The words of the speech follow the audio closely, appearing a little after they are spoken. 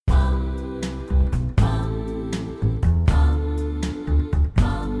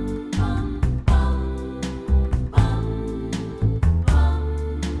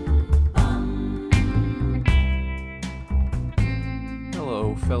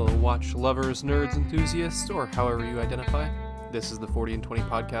fellow watch lovers, nerds, enthusiasts, or however you identify. This is the 40 and 20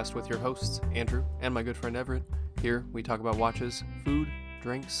 podcast with your hosts, Andrew and my good friend Everett. Here we talk about watches, food,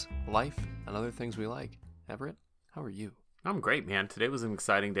 drinks, life, and other things we like. Everett, how are you? I'm great, man. Today was an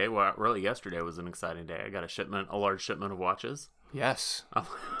exciting day. Well, really, yesterday was an exciting day. I got a large shipment of watches. Yes.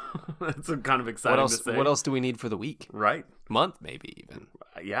 That's kind of exciting to say. What else do we need for the week? Right. Month, maybe even.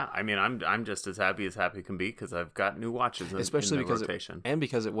 Yeah, I mean, I'm just as happy can be because I've got new watches Especially in the because rotation.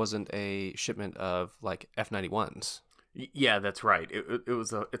 because it wasn't a shipment of like F91s. Yeah, that's right.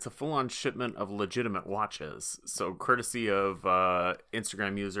 It's a full-on shipment of legitimate watches. So courtesy of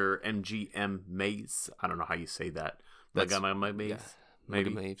Instagram user MGM Maze. I don't know how you say that. Mega Maze? Yeah.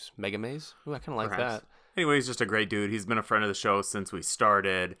 Mega Maze? Ooh, I kind of like Perhaps. that. Anyway, he's just a great dude. He's been a friend of the show since we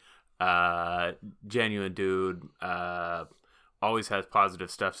started. Genuine dude. Always has positive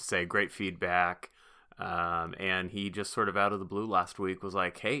stuff to say. Great feedback. And he just sort of out of the blue last week was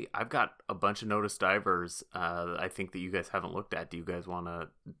like, hey, I've got a bunch of Notice divers I think that you guys haven't looked at. Do you guys want to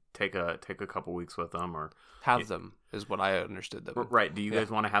take a couple weeks with them? Or have them is what I understood them. Right. Do you guys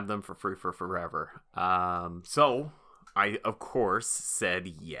want to have them for free for forever? So I, of course,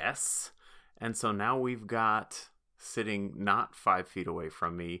 said yes. And so now we've got, sitting not 5 feet away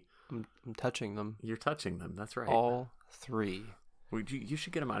from me. I'm touching them. You're touching them. That's right. All three. You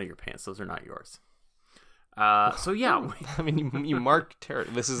should get them out of your pants. Those are not yours. So yeah. I mean, you marked terror.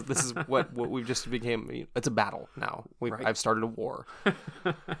 This is what we've just became. It's a battle now. Right. I've started a war.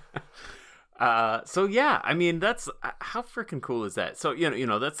 So yeah, I mean, that's how freaking cool is that? So you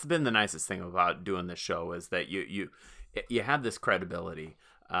know that's been the nicest thing about doing this show is that you have this credibility.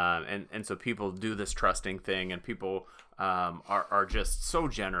 And so people do this trusting thing, and people are just so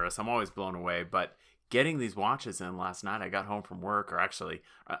generous. I'm always blown away. But getting these watches in last night, I got home from work, or actually,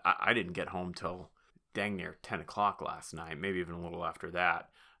 I didn't get home till dang near 10 o'clock last night, maybe even a little after that,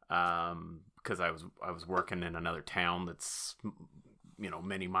 because I was working in another town that's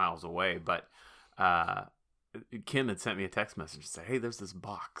many miles away. But Kim had sent me a text message to say, hey, there's this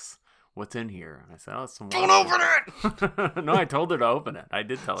box. What's in here? And I said, oh, it's some watches. Don't open it! No, I told her to open it. I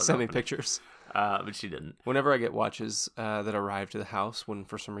did tell her Send to me open pictures. But she didn't. Whenever I get watches that arrive to the house when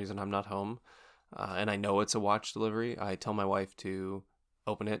for some reason I'm not home, and I know it's a watch delivery, I tell my wife to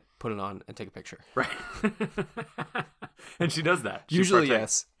open it, put it on, and take a picture. Right. And she does that. Usually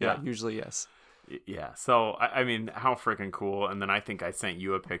yes. Yeah, usually yes. Yeah. So, I mean, how freaking cool. And then I think I sent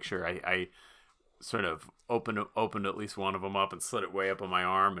you a picture. I sort of opened at least one of them up and slid it way up on my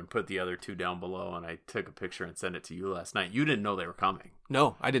arm and put the other two down below, and I took a picture and sent it to you last night. You didn't know they were coming.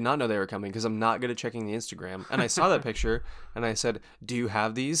 No, I did not know they were coming because I'm not good at checking the Instagram. And I saw that picture and I said, do you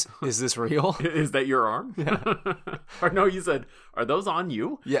have these? Is this real? Is that your arm? Yeah. Or no, you said, are those on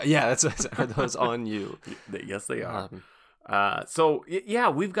you? Yeah, that's what I said. Are those on you? Yes, they are. So yeah,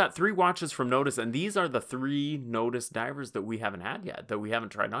 we've got 3 watches from Notice, and these are the 3 Notice divers that we haven't had yet, that we haven't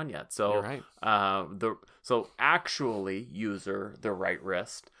tried on yet. So you're right. So actually, user the right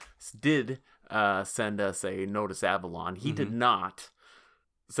wrist did send us a Notice Avalon. He did not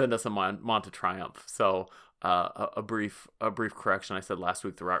send us a Monte Triumph. So a brief correction. I said last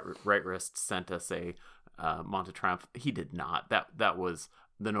week the right wrist sent us a Monte Triumph. He did not. That was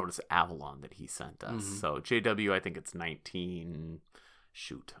the Notice Avalon that he sent us. So JW, I think it's 19.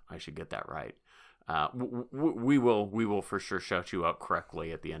 Shoot, I should get that right. We will for sure shout you out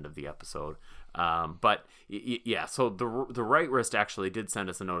correctly at the end of the episode. But yeah, so the right wrist actually did send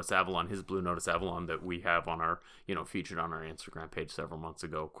us a Notice Avalon, his blue Notice Avalon that we have on our, featured on our Instagram page several months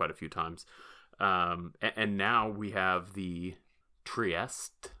ago, quite a few times. And now we have the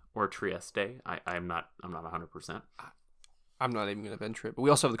Trieste or Trieste. I'm not 100%. I'm not even going to venture it, but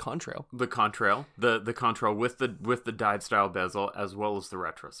we also have the Contrail. The Contrail, the Contrail with the dive style bezel, as well as the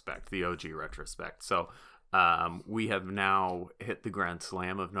Retrospect, the OG Retrospect. So we have now hit the grand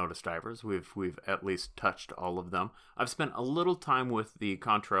slam of Notice divers. We've at least touched all of them. I've spent a little time with the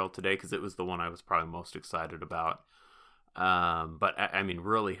Contrail today because it was the one I was probably most excited about. But I mean,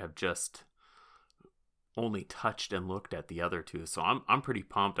 really have just only touched and looked at the other 2, so I'm pretty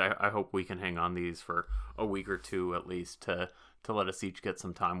pumped. I hope we can hang on these for a week or 2 at least to let us each get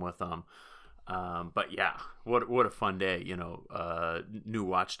some time with them. But yeah, what a fun day, new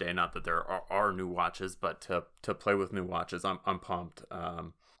watch day. Not that there are new watches, but to play with new watches, I'm pumped.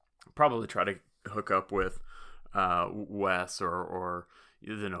 Probably try to hook up with Wes or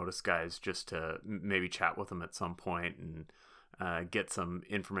the Notice guys just to maybe chat with them at some point and get some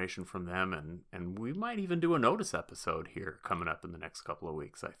information from them, and we might even do a Notice episode here coming up in the next couple of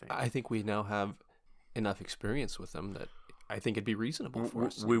weeks. I think we now have enough experience with them that I think it'd be reasonable for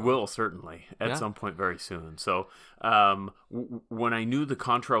us. We will certainly at some point very soon. So when I knew the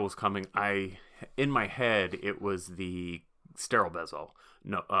contrail was coming, in my head it was the sterile bezel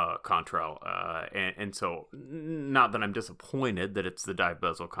contrail, and so not that I'm disappointed that it's the dive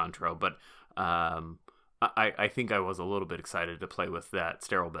bezel contrail, but I think I was a little bit excited to play with that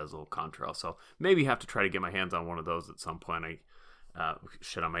sterile bezel contrail. So maybe have to try to get my hands on one of those at some point.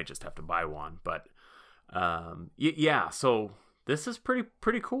 I might just have to buy one, but yeah. So this is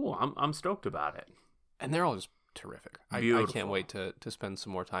pretty cool. I'm stoked about it, and they're all just terrific. I can't wait to spend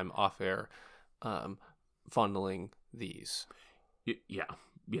some more time off air, fondling these. Yeah.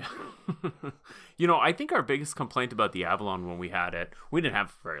 I think our biggest complaint about the Avalon when we had it, we didn't have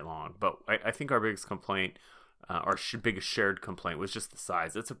it for very long, but I think our biggest complaint, our biggest shared complaint, was just the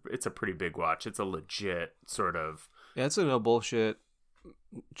size. It's a pretty big watch. It's a legit sort of... Yeah, it's a no bullshit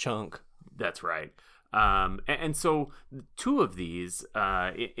chunk. That's right. And so two of these,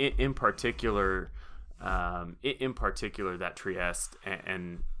 in particular, that Trieste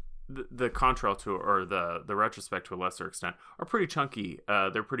and the Contrail or the Retrospect to a lesser extent are pretty chunky.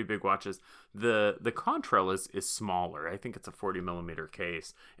 They're pretty big watches. The Contrail is smaller. I think it's a 40 millimeter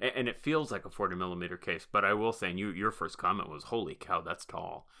case, and it feels like a 40 millimeter case. But I will say, and your first comment was, "Holy cow, that's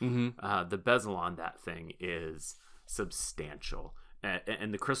tall." Mm-hmm. The bezel on that thing is substantial,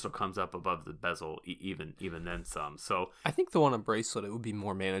 and the crystal comes up above the bezel even then some. So I think the one on bracelet, it would be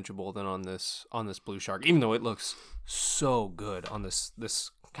more manageable than on this Blue Shark, even though it looks so good on this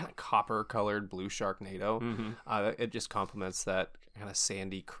kind of copper colored Blue Shark NATO. Mm-hmm. It just complements that kind of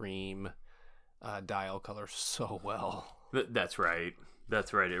sandy cream dial color so well. That's right.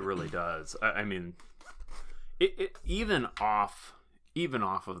 It really does. I mean, it even off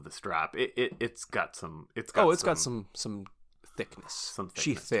of the strap, it's got some thickness. Some thickness.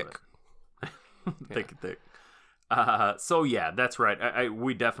 She thick. Thick. So yeah, that's right.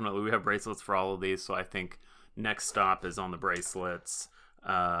 We have bracelets for all of these. So I think next stop is on the bracelets.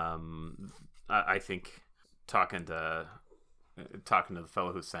 I think talking to the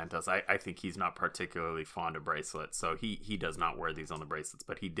fellow who sent us, I think he's not particularly fond of bracelets, so he does not wear these on the bracelets,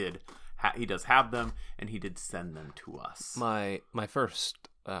 but he does have them, and he did send them to us. My first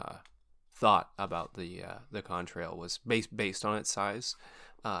thought about the Contrail was based on its size.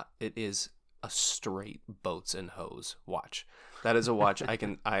 It is a straight boats and hose watch. That is a watch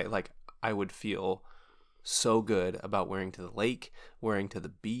I would feel so good about wearing to the lake, wearing to the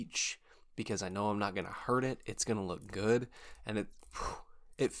beach, because I know I'm not going to hurt it. It's going to look good, and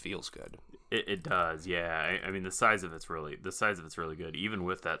it feels good. It does, yeah. I mean, the size of it's really good, even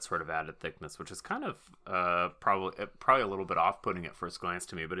with that sort of added thickness, which is kind of probably a little bit off-putting at first glance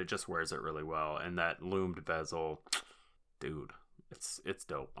to me, but it just wears it really well. And that loomed bezel, dude, it's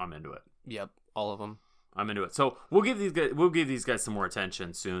dope. I'm into it. Yep, all of them. I'm into it. So we'll give these guys some more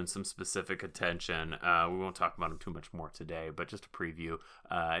attention soon, some specific attention. We won't talk about them too much more today, but just a preview.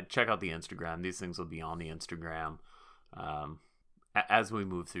 Check out the Instagram. These things will be on the Instagram as we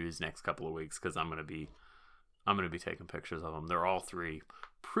move through these next couple of weeks, because I'm gonna be taking pictures of them. They're all three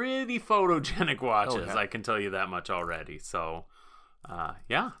pretty photogenic watches. Oh, yeah. I can tell you that much already. So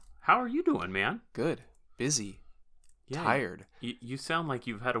yeah, how are you doing, man? Good, busy. Yeah, tired. You sound like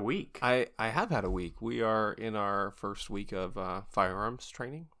you've had a week. I have had a week. We are in our first week of firearms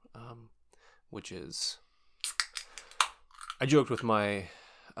training, which is... I joked with my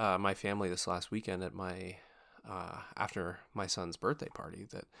family this last weekend at my after my son's birthday party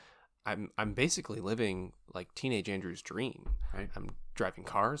that I'm basically living like teenage Andrew's dream. Right. I'm driving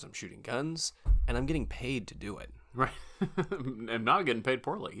cars, I'm shooting guns, and I'm getting paid to do it. Right. I'm not getting paid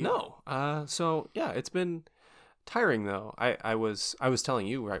poorly. Yeah. No. So yeah, it's been tiring though. I was telling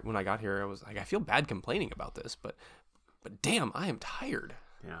you right when I got here, I was like, I feel bad complaining about this, but damn, I am tired.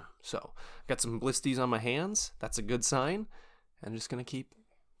 Yeah. So got some blisties on my hands. That's a good sign. I'm just gonna keep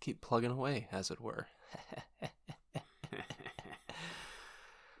plugging away, as it were.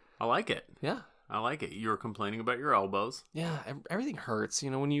 I like it. Yeah. I like it. You were complaining about your elbows. Yeah. Everything hurts. You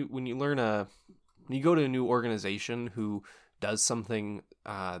know, when you learn when you go to a new organization who does something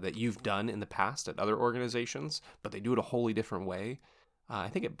that you've done in the past at other organizations, but they do it a wholly different way. I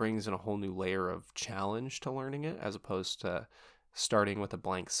think it brings in a whole new layer of challenge to learning it, as opposed to starting with a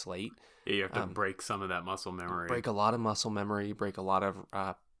blank slate. Yeah, you have to break some of that muscle memory. Break a lot of muscle memory, break a lot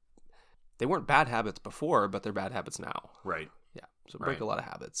of... they weren't bad habits before, but they're bad habits now. Right. Yeah, so break a lot of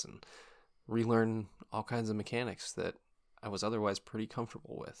habits and relearn all kinds of mechanics that I was otherwise pretty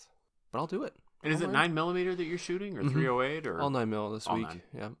comfortable with. But I'll do it. And is it 9mm that you're shooting, or 308, or all 9mm this week? 9.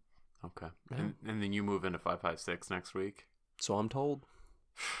 Yeah. Okay. Yeah. And then you move into 5.56 next week. So I'm told.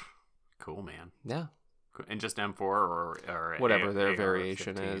 Cool, man. Yeah. And just M4 or whatever their AR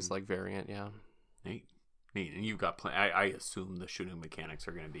variation 15. is, like variant, yeah. Neat. And you've got I assume the shooting mechanics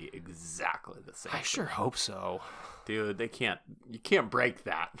are going to be exactly the same. I sure hope so. Dude, you can't break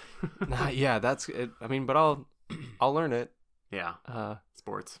that. Yeah, that's it. I mean, but I'll learn it. Yeah.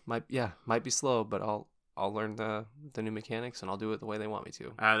 Sports. Might be slow, but I'll learn the new mechanics and I'll do it the way they want me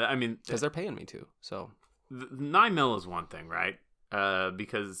to. I mean, because they're paying me to. So the 9mm is one thing, right?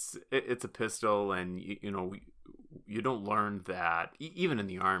 Because it's a pistol, and you don't learn that even in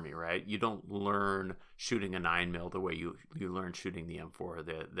the Army, right? You don't learn shooting a 9mm the way you learn shooting the M4,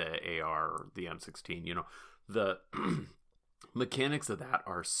 the AR, or the M16. The mechanics of that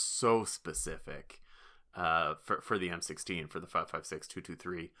are so specific for the M16, for the 5.56,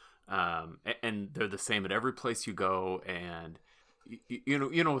 223, and they're the same at every place you go. And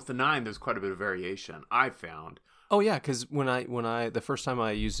with the 9, there's quite a bit of variation, I found. Oh yeah, because when I the first time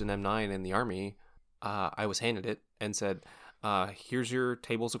I used an M9 in the Army, I was handed it and said, "Here's your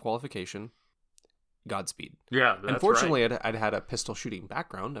tables of qualification. Godspeed." Yeah, that's unfortunately, right. I'd had a pistol shooting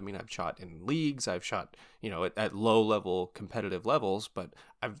background. I mean, I've shot in leagues, I've shot at low level competitive levels, but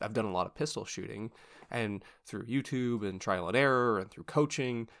I've done a lot of pistol shooting, and through YouTube and trial and error and through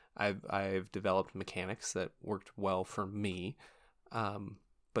coaching, I've developed mechanics that worked well for me,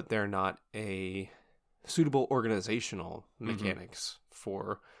 but they're not a suitable organizational mechanics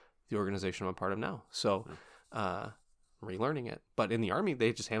for the organization I'm a part of now. So, relearning it. But in the Army,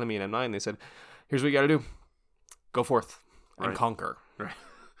 they just handed me an M9. They said, "Here's what you got to do: go forth and conquer." Right.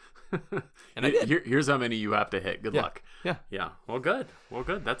 And I did. Here's how many you have to hit. Good luck. Yeah. Yeah. Well, good.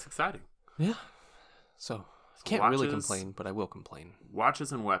 That's exciting. Yeah. So can't really complain, but I will complain.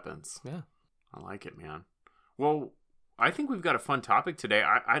 Watches and weapons. Yeah. I like it, man. Well, I think we've got a fun topic today.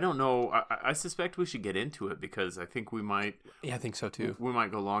 I don't know. I suspect we should get into it because I think we might. Yeah, I think so too. We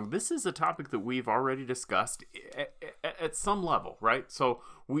might go long. This is a topic that we've already discussed at some level, right? So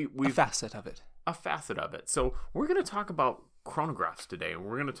we've a facet of it. A facet of it. So we're going to talk about chronographs today, and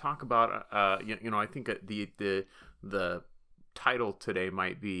we're going to talk about. I think the title today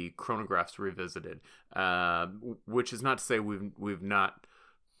might be Chronographs Revisited, which is not to say we've not.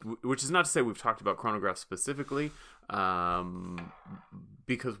 Which is not to say we've talked about chronographs specifically,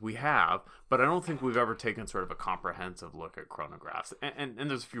 because we have, but I don't think we've ever taken sort of a comprehensive look at chronographs, and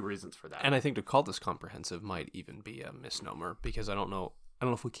there's a few reasons for that. And I think to call this comprehensive might even be a misnomer, because I don't know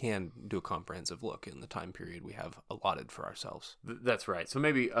if we can do a comprehensive look in the time period we have allotted for ourselves. That's right. So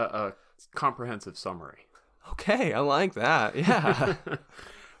maybe a comprehensive summary. Okay, I like that. Yeah.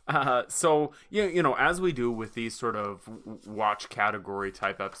 So, as we do with these sort of watch category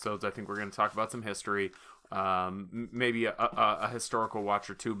type episodes, I think we're going to talk about some history, maybe a historical watch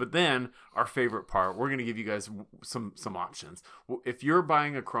or two. But then our favorite part, we're going to give you guys some options. If you're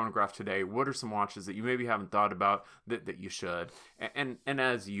buying a chronograph today, what are some watches that you maybe haven't thought about that you should? And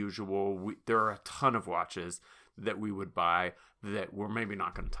as usual, there are a ton of watches that we would buy that we're maybe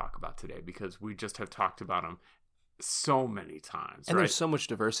not going to talk about today because we just have talked about them so many times, and right? There's so much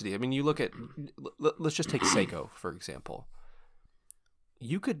diversity. I mean, you look at, let's just take Seiko, for example.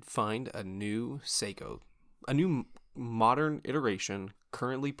 You could find a new Seiko, a new modern iteration,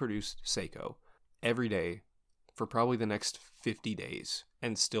 currently produced Seiko, every day for probably the next 50 days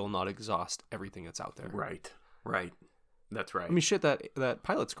and still not exhaust everything that's out there. Right. That's right. I mean, shit, that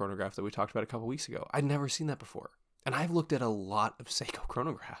pilot's chronograph that we talked about a couple weeks ago, I'd never seen that before. And I've looked at a lot of Seiko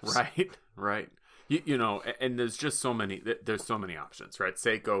chronographs. Right. And there's just so many options, right?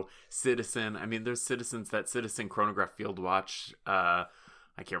 Seiko, Citizen. I mean, there's that Citizen chronograph field watch.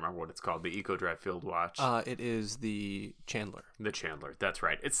 I can't remember what it's called. The EcoDrive field watch. It is the Chandler. The Chandler. That's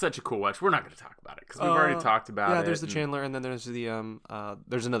right. It's such a cool watch. We're not going to talk about it because we've already talked about it. Yeah, there's the Chandler, and then there's the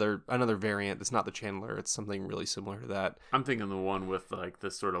there's another variant that's not the Chandler. It's something really similar to that. I'm thinking the one with like the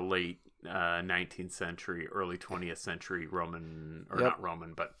sort of late 19th century, early 20th century Roman, or not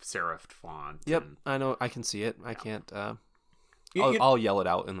Roman, but serifed font. Yep, I know. I can see it. I can't. I'll yell it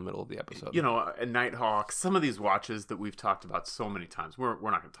out in the middle of the episode. A Nighthawk. Some of these watches that we've talked about so many times, we're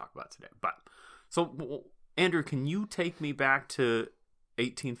not going to talk about today. But so, Andrew, can you take me back to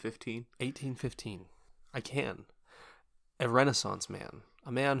 1815? 1815. I can. A Renaissance man,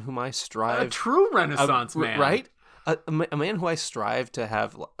 a man whom I strive. A true Renaissance man, right? A man who I strive to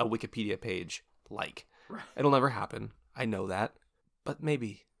have a Wikipedia page like. Right. It'll never happen. I know that, but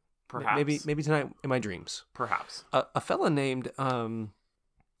maybe. Perhaps. Maybe tonight in my dreams. Perhaps. A fella named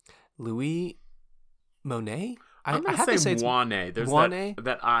Louis Monet. I'm going to say Moinet. There's Moinet?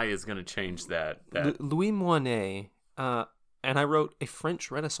 That I is going to change that. Louis Moinet. And I wrote a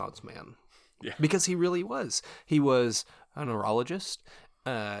French Renaissance man. Yeah. Because he really was. He was a neurologist.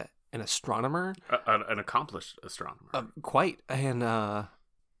 an astronomer, an accomplished astronomer, quite, and a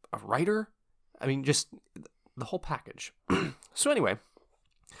writer. I mean, just the whole package. So anyway,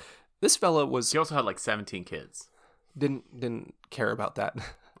 this fella was he also had like 17 kids. Didn't care about that.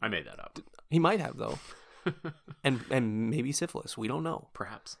 I made that up. He might have though, and maybe syphilis. We don't know.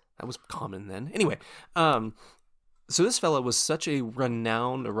 Perhaps that was common then. Anyway, so this fella was such a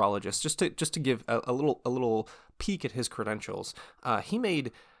renowned neurologist. Just to give a little peek at his credentials, he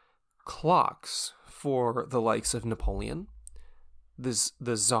made clocks for the likes of Napoleon,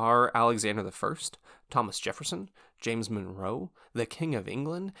 the Tsar Alexander I, Thomas Jefferson, James Monroe, the King of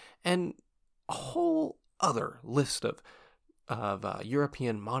England, and a whole other list of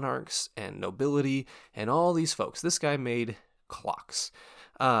European monarchs and nobility and all these folks. This guy made clocks,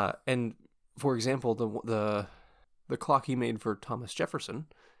 and for example, the clock he made for Thomas Jefferson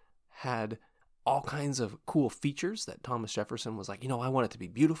had all kinds of cool features that Thomas Jefferson was like, I want it to be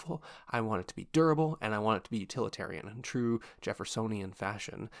beautiful, I want it to be durable, and I want it to be utilitarian in true Jeffersonian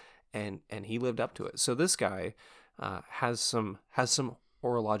fashion, and he lived up to it. So this guy has some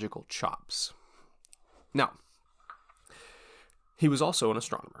horological chops. Now, he was also an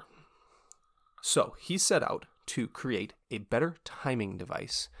astronomer. So he set out to create a better timing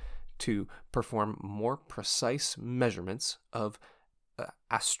device to perform more precise measurements of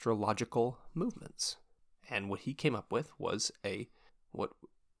astrological movements. And what he came up with was what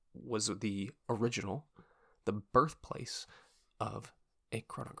was the original, the birthplace of a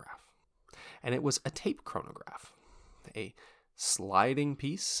chronograph. And it was a tape chronograph, a sliding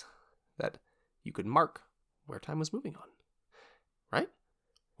piece that you could mark where time was moving on. Right?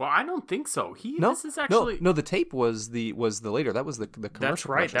 Well, I don't think so. This is actually no. The tape was the later. That was the commercial. That's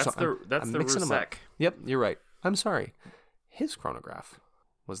right. Commercial. That's the Rusek. Yep, you're right. I'm sorry. His chronograph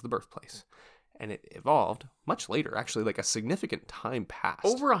was the birthplace, and it evolved much later. Actually, like a significant time passed.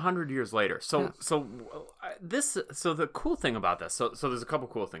 Over 100 years later. So the cool thing about this. So there's a couple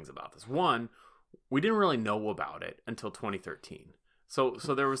cool things about this. One, we didn't really know about it until 2013. So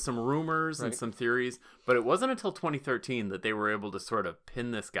there was some rumors and some theories, but it wasn't until 2013 that they were able to sort of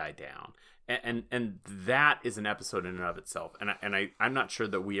pin this guy down. And that is an episode in and of itself. And I'm not sure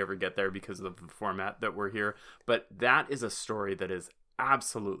that we ever get there because of the format that we're here, but that is a story that is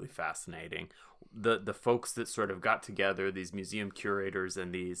absolutely fascinating. The folks that sort of got together, these museum curators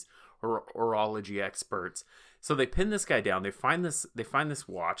and these horology experts. So they pin this guy down. They find this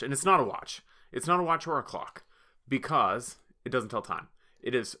watch, and it's not a watch. It's not a watch or a clock, because it doesn't tell time.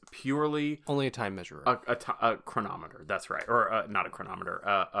 It is purely only a time measurer, a chronometer. That's right, or not a chronometer,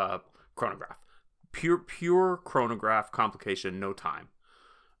 a chronograph. Pure chronograph complication, no time.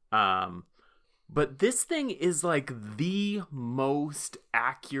 But this thing is like the most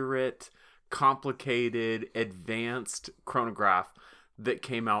accurate, complicated, advanced chronograph that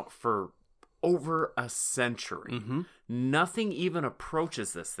came out for over a century. Mm-hmm. Nothing even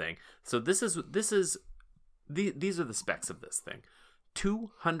approaches this thing. So these are the specs of this thing.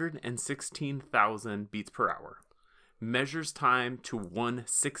 216,000 beats per hour. Measures time to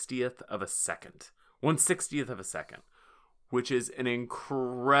 1/60th of a second. 1/60th of a second. Which is an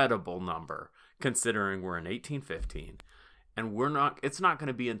incredible number considering we're in 1815. And it's not going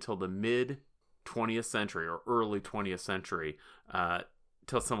to be until the mid 20th century or early 20th century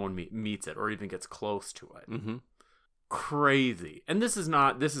till someone meets it or even gets close to it. Mm-hmm. Crazy. And this is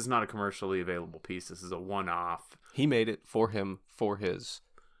not a commercially available piece. This is a one-off. He made it for his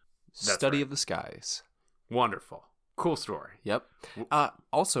study of the skies. Wonderful. Cool story. Yep.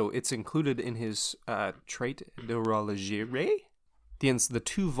 Also, it's included in his Traité d'horlogerie, the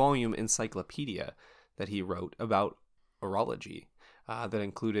 2-volume encyclopedia that he wrote about horology, that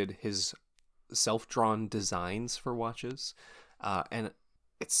included his self-drawn designs for watches, and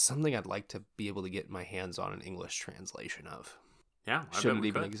it's something I'd like to be able to get my hands on an English translation of. Yeah, shouldn't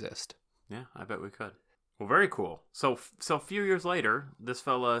even exist. Yeah, I bet we could. Well, very cool. So a few years later, this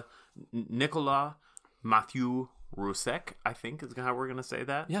fella Nicolas Mathieu Rusek, I think is how we're going to say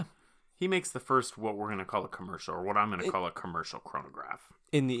that. Yeah. He makes the first what we're going to call a commercial, or what I'm going to call a commercial chronograph.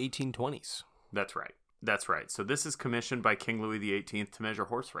 In the 1820s. That's right. So this is commissioned by King Louis XVIII to measure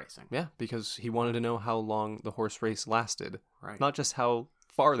horse racing. Yeah, because he wanted to know how long the horse race lasted. Right. Not just how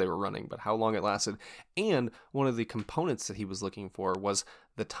far they were running, but how long it lasted. And one of the components that he was looking for was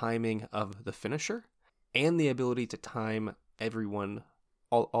the timing of the finisher and the ability to time everyone,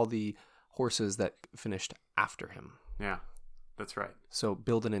 all the horses that finished after him. Yeah, that's right. So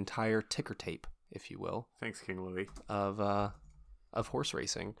build an entire ticker tape, if you will. Thanks, King Louis. Of horse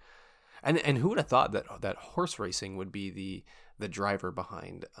racing. And who would have thought that horse racing would be the driver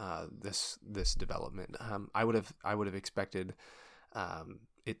behind this development? I would have expected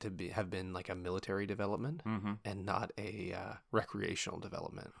it to have been like a military development and not a recreational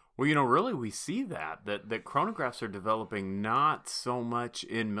development. Well, really we see that chronographs are developing not so much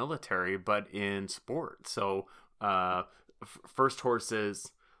in military, but in sport. So first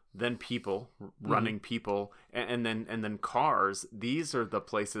horses, then people, running people, and then cars. These are the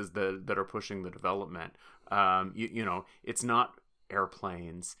places that are pushing the development. It's not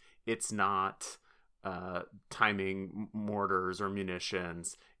airplanes. It's not timing mortars or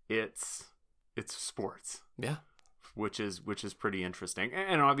munitions. It's sports. Yeah. Which is pretty interesting.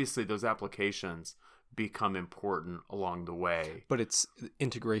 And obviously those applications become important along the way. But it's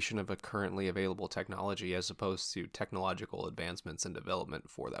integration of a currently available technology as opposed to technological advancements and development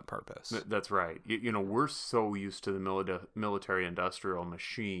for that purpose. That's right. We're so used to the military industrial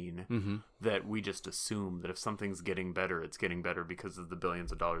machine that we just assume that if something's getting better, it's getting better because of the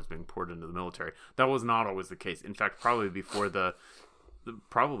billions of dollars being poured into the military. That was not always the case. In fact, probably before the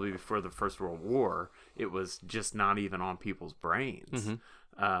First World War, it was just not even on people's brains.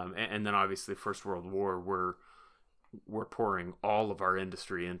 And then obviously First World War, we're pouring all of our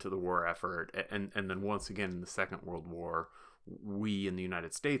industry into the war effort. And then once again in the Second World War, we in the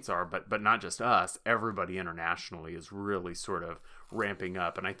United States are, but not just us, everybody internationally is really sort of ramping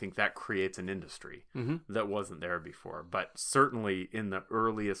up. And I think that creates an industry that wasn't there before. But certainly in the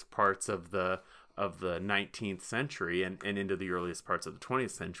earliest parts of the 19th century and into the earliest parts of the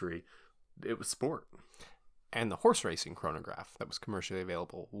 20th century, it was sport. And the horse racing chronograph that was commercially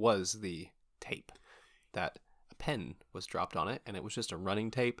available was the tape that a pen was dropped on it, and it was just a running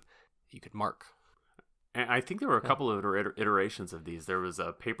tape you could mark. And I think there were a couple of iterations of these. There was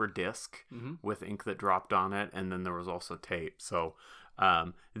a paper disc with ink that dropped on it, and then there was also tape. So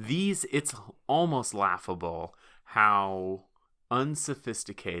it's almost laughable how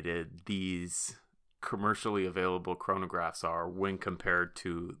unsophisticated these commercially available chronographs are when compared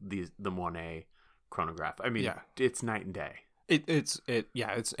to the Monet chronograph. I mean, it's night and day. It's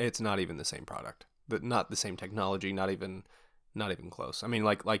not even the same product. Not the same technology. Not even close. I mean,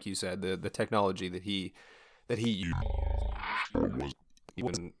 like you said, the technology that he used was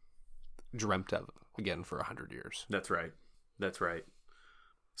even dreamt of again for 100 years. That's right.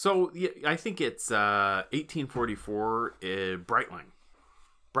 So I think it's 1844. Breitling.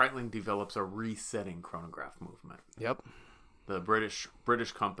 Breitling develops a resetting chronograph movement. Yep. The British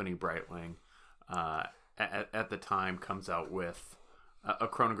company Breitling at the time comes out with a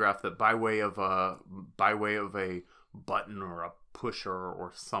chronograph that by way of a button or a pusher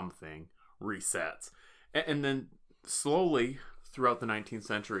or something resets, and then slowly throughout the 19th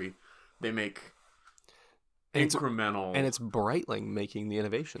century they make incremental. And it's Breitling making the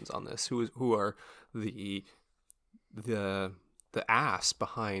innovations on this, who are the ass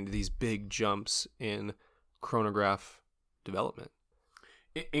behind these big jumps in chronograph development,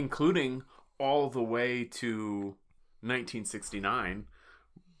 including all the way to 1969.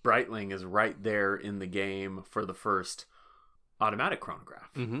 Breitling is right there in the game for the first automatic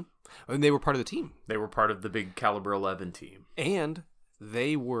chronograph. And they were part of the team. They were part of the big Caliber 11 team. And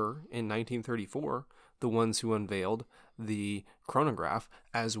they were, in 1934, the ones who unveiled the chronograph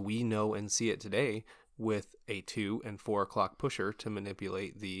as we know and see it today, with a 2 and 4 o'clock pusher to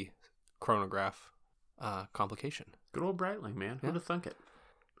manipulate the chronograph complication. Good old Breitling, man. Who'd have thunk it?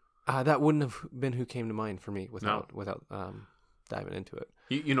 That wouldn't have been who came to mind for me without diving into it.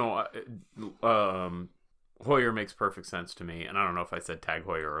 Heuer makes perfect sense to me, and I don't know if I said Tag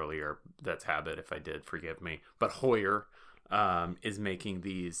Heuer earlier. That's habit. If I did, forgive me. But Heuer is making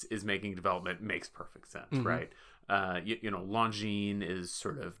development makes perfect sense, right? Longines is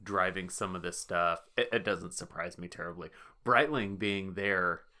sort of driving some of this stuff. It doesn't surprise me terribly. Breitling being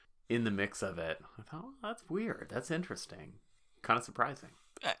there in the mix of it, I thought, well, that's weird. That's interesting. Kind of surprising.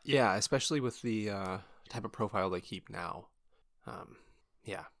 Yeah, especially with the type of profile they keep now.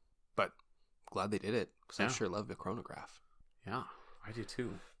 But glad they did it, because I sure love the chronograph. Yeah, I do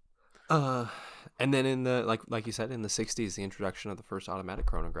too. And then in the like you said, in the 60s, the introduction of the first automatic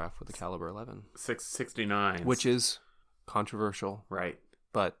chronograph with the Caliber 11. 69. Which is controversial. Right.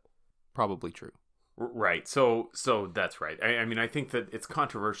 But probably true. Right. So that's right. I mean, I think that it's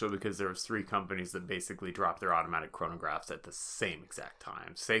controversial because there's 3 companies that basically drop their automatic chronographs at the same exact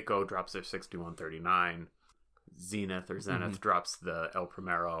time. Seiko drops their 6139. Zenith drops the El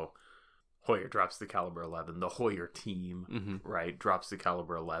Primero. Heuer drops the Caliber 11. The Heuer team, right, drops the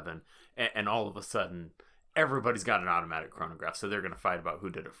Caliber 11. And all of a sudden, everybody's got an automatic chronograph, so they're going to fight about who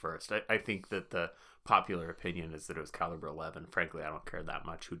did it first. I think that the popular opinion is that it was Caliber 11. Frankly, I don't care that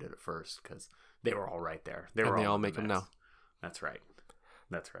much who did it first, because they were all right there. They all make them now. That's right.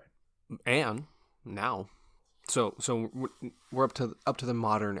 And now, we're up to the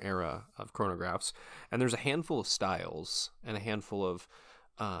modern era of chronographs, and there's a handful of styles and a handful of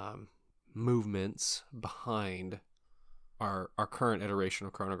movements behind our current iteration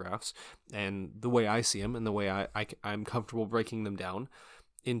of chronographs, and the way I see them and the way I'm comfortable breaking them down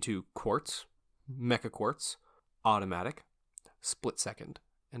into quartz, mecha quartz, automatic, split second,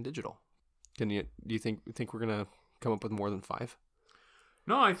 and digital. Do you think we're gonna come up with more than 5?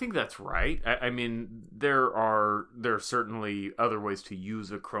 No, I think that's right. I mean, there are certainly other ways to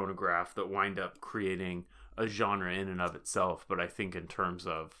use a chronograph that wind up creating a genre in and of itself. But I think in terms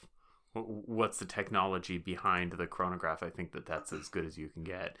of what's the technology behind the chronograph, I think that's as good as you can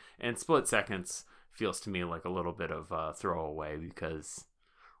get. And split seconds feels to me like a little bit of a throwaway, because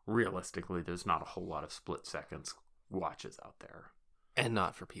realistically, there's not a whole lot of split seconds watches out there. And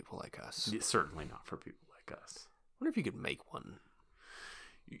not for people like us. Certainly not for people like us. I wonder if you could make one.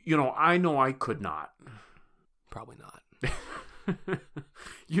 I know I could not. Probably not.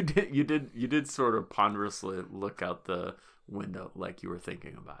 You did sort of ponderously look out the window like you were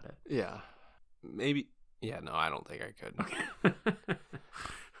thinking about it. Yeah. Maybe. Yeah, no, I don't think I could. Okay.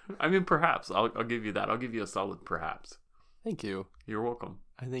 I mean, perhaps. I'll give you that. I'll give you a solid perhaps. Thank you. You're welcome.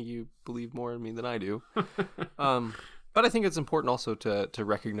 I think you believe more in me than I do. But I think it's important also to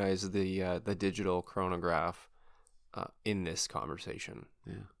recognize the digital chronograph in this conversation.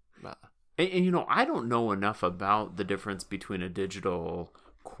 Yeah. And I don't know enough about the difference between a digital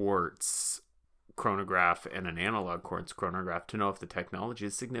quartz chronograph and an analog quartz chronograph to know if the technology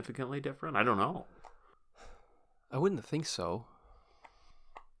is significantly different. I don't know. I wouldn't think so.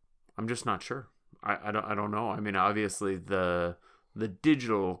 I'm just not sure. I don't know. I mean, obviously the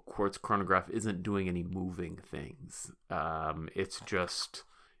digital quartz chronograph isn't doing any moving things.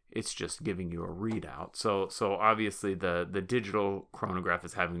 It's just giving you a readout. So obviously the digital chronograph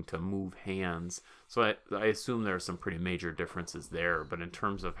is having to move hands. So I assume there are some pretty major differences there. But in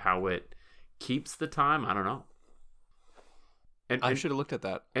terms of how it keeps the time, I don't know. And I should have looked at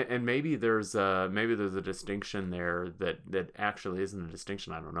that. And maybe there's a distinction there that actually isn't a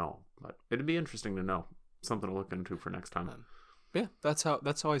distinction. I don't know. But it'd be interesting to know. Something to look into for next time. Yeah, that's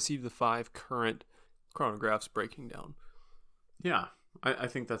how I see the 5 current chronographs breaking down. Yeah. I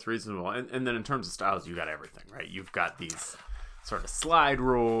think that's reasonable. And then in terms of styles, you got everything, right? You've got these sort of slide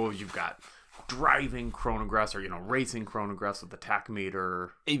rules. You've got driving chronographs or, racing chronographs with the tachymeter.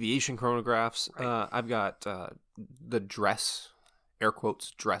 Aviation chronographs. Right. I've got the dress, air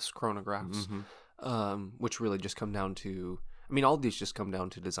quotes, dress chronographs, which really just come down to... I mean, all these just come down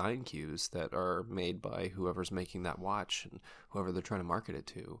to design cues that are made by whoever's making that watch and whoever they're trying to market it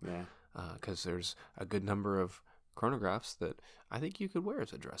to. Yeah. Because there's a good number of chronographs that I think you could wear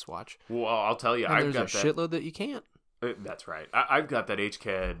as a dress watch. Well, I'll tell you, I've got a shitload that you can't. That's right. I've got that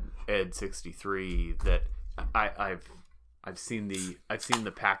HCAD Ed 63 that I've seen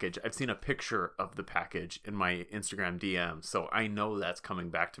the package. I've seen a picture of the package in my Instagram DM, so I know that's coming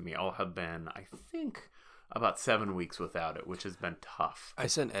back to me. I'll have been, I think, about 7 weeks without it, which has been tough. I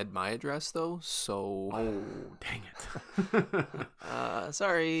sent Ed my address though, so oh dang it.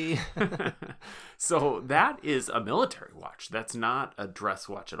 Sorry. So that is a military watch. That's not a dress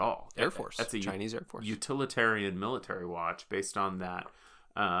watch at all. Air Force. That's a Chinese Air Force. Utilitarian military watch based on that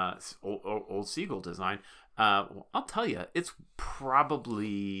old Seagull design. I'll tell you, it's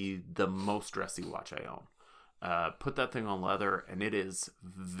probably the most dressy watch I own. Put that thing on leather, and it is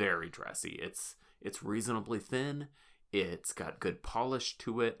very dressy. It's reasonably thin. It's got good polish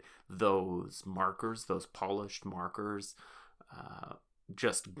to it. Those markers, those polished markers,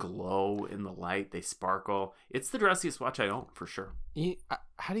 just glow in the light. They sparkle. It's the dressiest watch I own, for sure.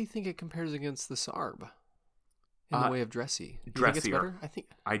 How do you think it compares against the Sarb in the way of dressy? Dressier.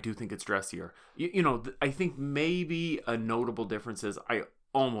 I do think it's dressier. I think maybe a notable difference is I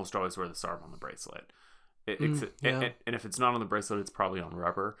almost always wear the Sarb on the bracelet. And if it's not on the bracelet, it's probably on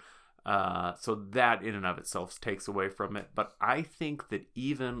rubber. So that in and of itself takes away from it. But I think that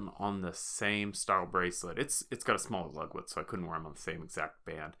even on the same style bracelet, it's got a smaller lug width, so I couldn't wear them on the same exact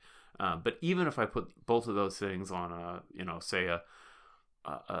band. But even if I put both of those things on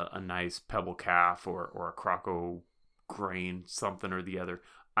a nice pebble calf or a Croco grain, something or the other,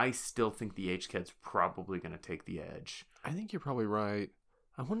 I still think the HCAD's probably going to take the edge. I think you're probably right.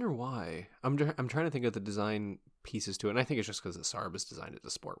 I wonder why. I'm trying to think of the design pieces to it, and I think it's just because the Sarb is designed as a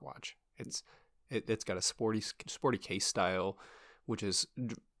sport watch. It's got a sporty case style, which is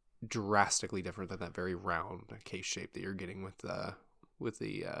drastically different than that very round case shape that you're getting with the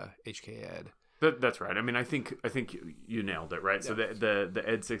HK Ed. That's right. I mean, I think you nailed it, right? Yeah. So the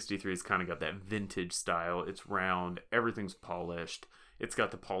Ed 63's kind of got that vintage style. It's round, everything's polished. It's got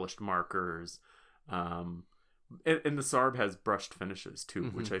the polished markers. And the Sarb has brushed finishes too,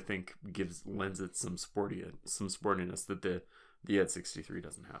 which I think lends it some sportiness that the Ed 63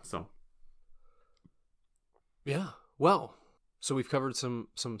 doesn't have. So yeah, well, so we've covered some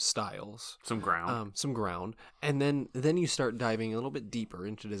styles, some ground, and then you start diving a little bit deeper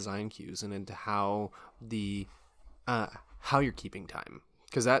into design cues and into how how you're keeping time,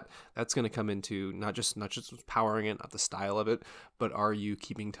 because that's going to come into not just powering it, not the style of it, but are you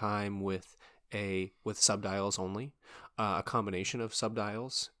keeping time with subdials only, a combination of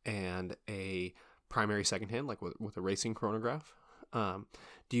subdials and a primary second hand, like with a racing chronograph?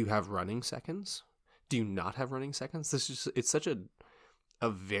 Do you have running seconds? Do you not have running seconds? It's such a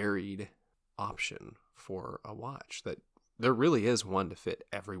varied option for a watch that there really is one to fit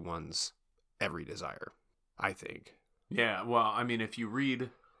everyone's every desire, I think. Yeah, well, I mean, if you read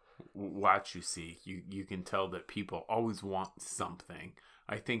Watch You See, you can tell that people always want something.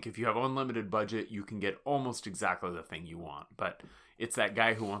 I think if you have unlimited budget, you can get almost exactly the thing you want. But it's that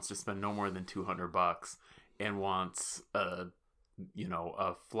guy who wants to spend no more than $200 and wants a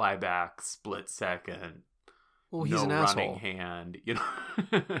flyback split second. Well, he's no an running asshole. hand,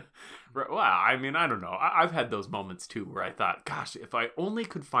 Well, I mean, I don't know. I've had those moments too where I thought, gosh, if I only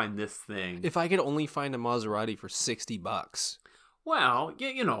could find this thing. If I could only find a Maserati for $60. Well,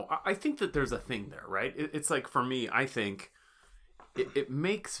 yeah, I think that there's a thing there, right? It's like, for me, I think it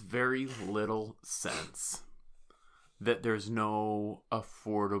makes very little sense that there's no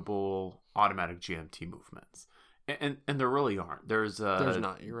affordable automatic GMT movements. And there really aren't. There's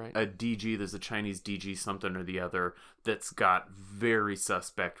not, you're right. A DG, there's a Chinese DG something or the other that's got very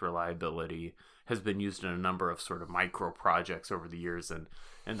suspect reliability, has been used in a number of sort of micro projects over the years, and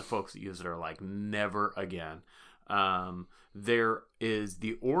the folks that use it are like, never again. There is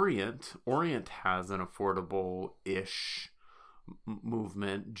the Orient. Orient has an affordable-ish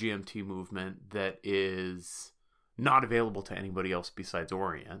movement, GMT movement, that is not available to anybody else besides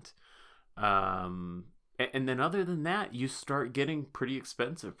Orient. And then other than that, you start getting pretty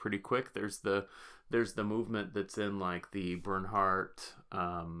expensive pretty quick. There's the movement that's in like the Bernhardt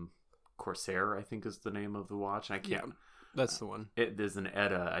Corsair, I think is the name of the watch. I can't. Yeah, that's the one. There's an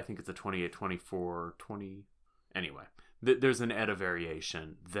ETA. I think it's a 28, 24, 20. Anyway, there's an ETA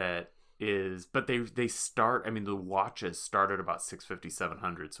variation that is, but they start. I mean, the watches start at about 650,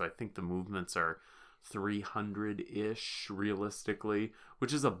 700. So I think the movements are 300-ish realistically,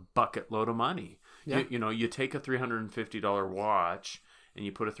 which is a bucket load of money. Yeah. You take a $350 watch and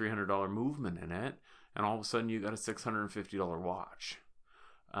you put a $300 movement in it, and all of a sudden you got a $650 watch.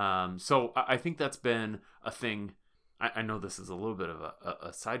 So I think that's been a thing. I know this is a little bit of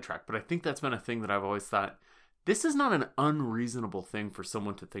a sidetrack, but I think that's been a thing that I've always thought, this is not an unreasonable thing for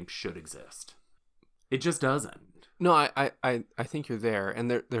someone to think should exist. It just doesn't. No, I think you're there, and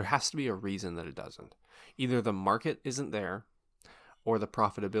there has to be a reason that it doesn't. Either the market isn't there, or the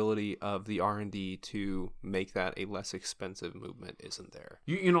profitability of the R&D to make that a less expensive movement isn't there.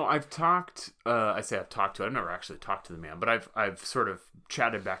 I've talked. I've never actually talked to the man, but I've sort of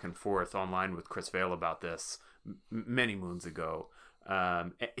chatted back and forth online with Chris Vail about this many moons ago.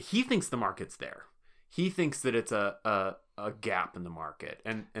 He thinks the market's there. He thinks that it's a gap in the market,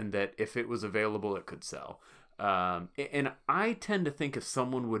 and that if it was available, it could sell. And I tend to think if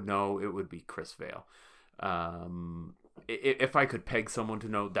someone would know, it would be Chris Vail. If I could peg someone to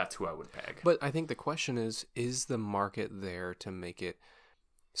know, that's who I would peg. But I think the question is the market there to make it?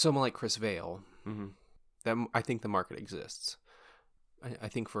 Someone like Chris Vail, that I think the market exists. I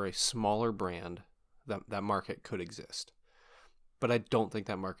think for a smaller brand, that market could exist. But I don't think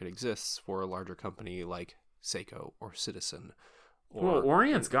that market exists for a larger company like Seiko or Citizen. Well,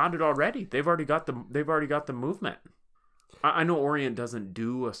 Orient's got it already. They've already got the movement. I know Orient doesn't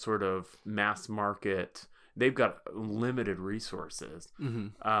do a sort of mass market. They've got limited resources.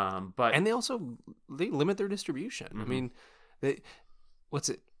 But and they limit their distribution. I mean,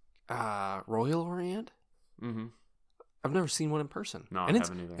 Royal Orient? I've never seen one in person. No, I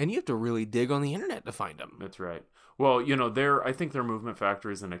haven't either. And you have to really dig on the internet to find them. That's right. Well, I think their movement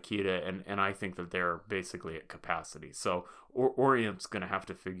factory is in Akita, and I think that they're basically at capacity. So Orient's going to have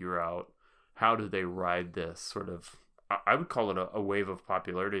to figure out how do they ride this sort of, I would call it a wave of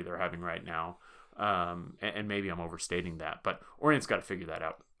popularity they're having right now. And maybe I'm overstating that, but Orient's got to figure that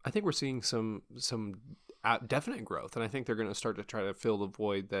out. I think we're seeing some definite growth, and I think they're going to start to try to fill the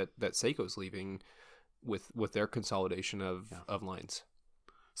void that Seiko's leaving with their consolidation of lines.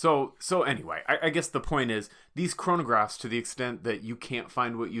 So anyway, I guess the point is, these chronographs, to the extent that you can't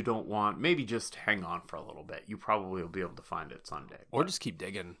find what you don't want, maybe just hang on for a little bit. You probably will be able to find it someday. Or just keep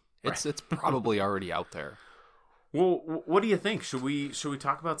digging. It's probably already out there. Well, what do you think? Should we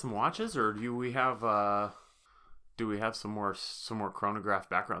talk about some watches, or do we have do we have some more chronograph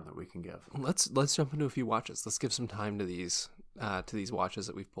background that we can give? Let's jump into a few watches. Let's give some time to these watches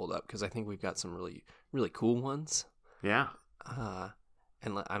that we've pulled up, because I think we've got some really, really cool ones. Yeah.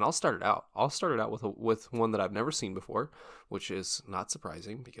 And I'll start it out. I'll start it out with one that I've never seen before, which is not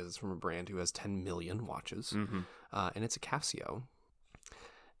surprising because it's from a brand who has 10 million watches, and it's a Casio.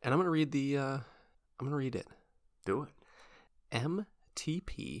 And I'm gonna read it. Do it.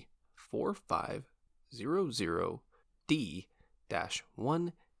 MTP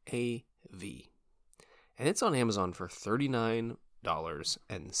 4500D-1AV, and it's on Amazon for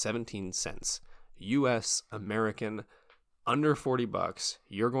 $39.17 U.S. American. Under $40,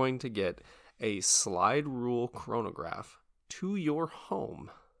 you're going to get a slide rule chronograph to your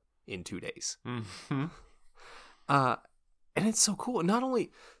home in 2 days. Mm-hmm. And it's so cool. Not only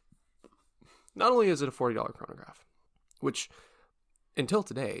is it a $40 chronograph, which until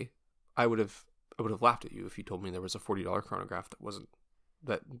today I would have laughed at you if you told me there was a $40 chronograph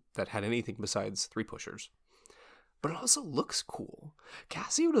that had anything besides 3 pushers. But it also looks cool.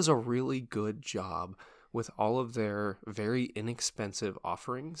 Casio does a really good job with all of their very inexpensive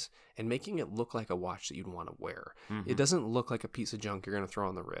offerings and making it look like a watch that you'd want to wear. Mm-hmm. It doesn't look like a piece of junk you're going to throw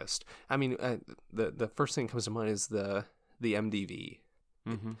on the wrist. I mean, the first thing that comes to mind is the MDV.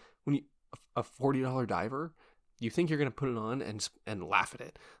 Mm-hmm. When a $40 diver, you think you're going to put it on and laugh at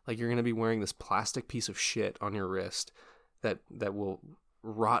it. Like you're going to be wearing this plastic piece of shit on your wrist that will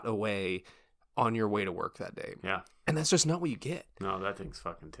rot away on your way to work that day. Yeah. And that's just not what you get. No, that thing's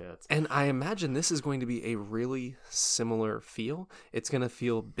fucking tits. And I imagine this is going to be a really similar feel. It's going to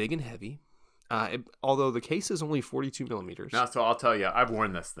feel big and heavy. Although the case is only 42 millimeters. No, so I'll tell you, I've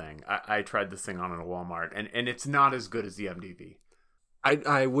worn this thing. I tried this thing on at a Walmart, and it's not as good as the MDV.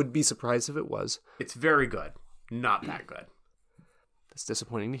 I would be surprised if it was. It's very good. Not that good. That's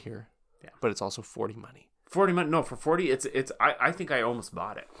disappointing to hear. Yeah. But it's also 40 money. 40 money? No, for 40, it's. I think I almost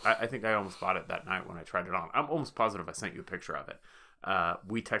bought it. I think I almost bought it that night when I tried it on. I'm almost positive I sent you a picture of it.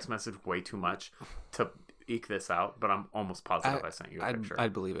 We text messaged way too much to eke this out, but I'm almost positive I sent you a picture.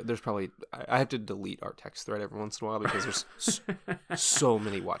 I'd believe it. There's probably I have to delete our text thread every once in a while because there's so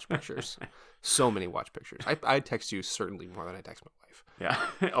many watch pictures. So many watch pictures. I text you certainly more than I text my wife. Yeah.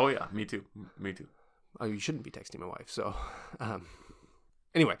 Oh yeah. Me too. Oh, you shouldn't be texting my wife. So,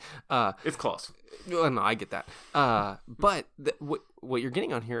 anyway, it's close. No, I get that. But what you're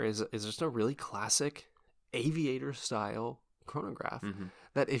getting on here is just a really classic aviator style chronograph. Mm-hmm.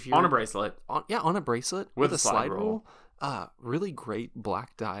 That if you're on a bracelet, on a bracelet with a slide rule. Really great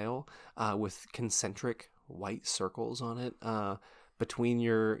black dial with concentric white circles on it between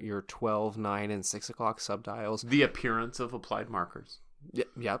your 12, 9, and 6 o'clock subdials. The appearance of applied markers.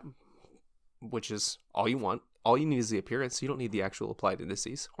 Yep. Which is all you want. All you need is the appearance. You don't need the actual applied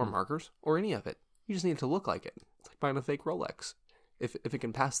indices or markers or any of it. You just need it to look like it. It's like buying a fake Rolex. If it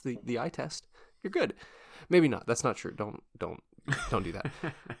can pass the eye test, you're good. Maybe not. That's not true. Don't do that.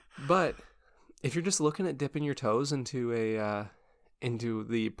 But if you're just looking at dipping your toes into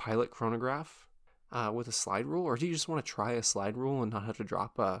the Pilot chronograph with a slide rule, or do you just want to try a slide rule and not have to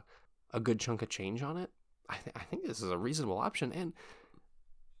drop a good chunk of change on it? I think this is a reasonable option, and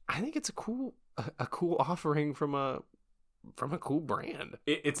I think it's a cool offering from a cool brand.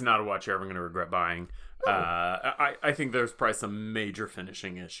 It's not a watch you're ever going to regret buying. No. I think there's probably some major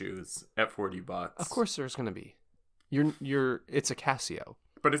finishing issues at $40. Of course, there's going to be. It's a Casio,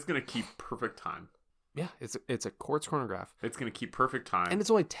 but it's going to keep perfect time. Yeah, it's a quartz chronograph. It's going to keep perfect time, and it's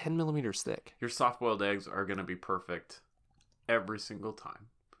only 10 millimeters thick. Your soft-boiled eggs are going to be perfect every single time.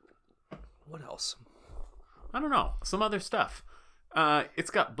 What else? I don't know. Some other stuff. It's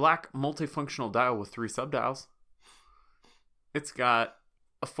got black multifunctional dial with 3 subdials. It's got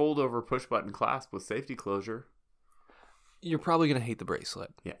a fold-over push-button clasp with safety closure. You're probably going to hate the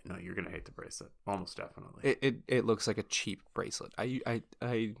bracelet. Yeah, no, you're going to hate the bracelet. Almost definitely. It looks like a cheap bracelet. I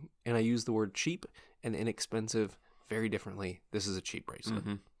use the word cheap and inexpensive very differently. This is a cheap bracelet.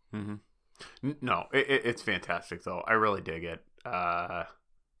 Mm-hmm. Mm-hmm. No, it's fantastic, though. I really dig it.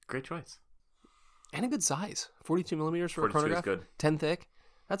 Great choice. And a good size. 42 millimeters for a chronograph. Good. 10 thick.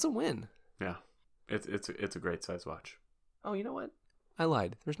 That's a win. Yeah. It's a great size watch. Oh, you know what? I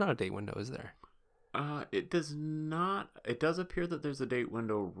lied. There's not a date window, is there? It does not. It does appear that there's a date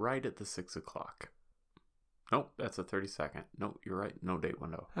window right at the 6 o'clock. Nope, that's a 30-second. Nope, you're right. No date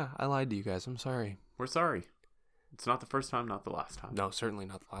window. I lied to you guys. I'm sorry. We're sorry. It's not the first time, not the last time. No, certainly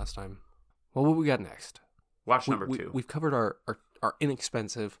not the last time. Well, what we got next? Watch number 2. We've covered our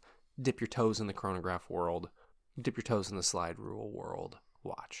inexpensive, dip your toes in the chronograph world, dip your toes in the slide rule world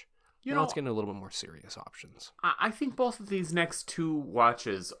watch. Now it's getting a little bit more serious options. I think both of these next two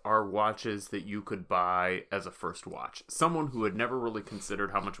watches are watches that you could buy as a first watch. Someone who had never really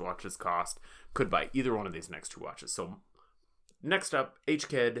considered how much watches cost could buy either one of these next two watches. So next up,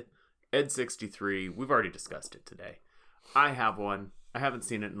 HKED Ed 63. We've already discussed it today. I have one. I haven't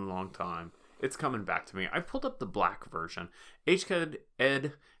seen it in a long time. It's coming back to me. I pulled up the black version. HKED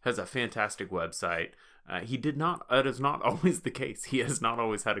Ed has a fantastic website. It is not always the case. He has not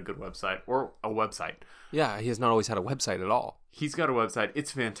always had a good website or a website. Yeah, he has not always had a website at all. He's got a website.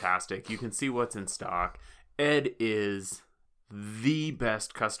 It's fantastic. You can see what's in stock. Ed is the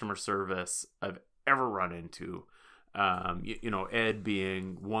best customer service I've ever run into. Ed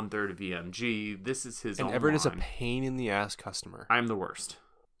being 1/3 of EMG. This is his own line. And Everett is a pain in the ass customer. I'm the worst.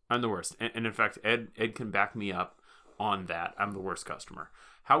 And in fact, Ed can back me up on that. I'm the worst customer.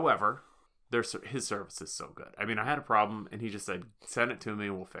 However, his service is so good. I mean, I had a problem, and he just said, "Send it to me,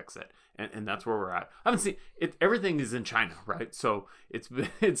 and we'll fix it." And that's where we're at. I haven't seen it. Everything is in China, right? So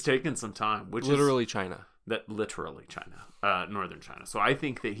it's taken some time. Literally China, Northern China. So I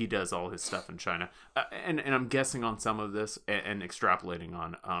think that he does all his stuff in China, and I'm guessing on some of this and extrapolating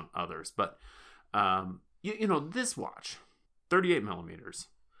on others. But this watch, 38 millimeters,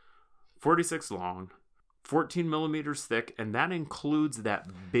 46 long. 14 millimeters thick, and that includes that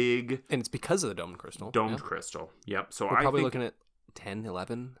big... And it's because of the domed crystal. Crystal. Yep. So we're probably looking at 10,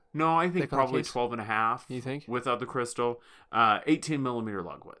 11? No, I think probably 12 and a half. You think? Without the crystal. 18 millimeter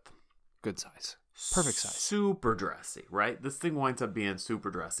lug width. Good size. Perfect size. Super dressy, right? This thing winds up being super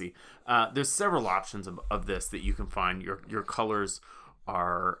dressy. There's several options of this that you can find. Your colors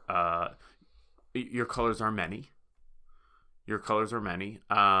are... your colors are many.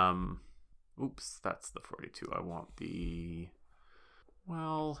 Oops, that's the 42. I want the...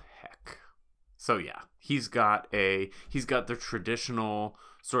 Well, heck. So yeah, he's got the traditional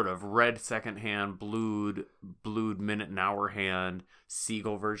sort of red second hand, blued minute and hour hand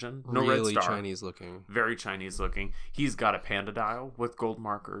Seagull version. No really red star. Chinese looking. Very Chinese looking. He's got a panda dial with gold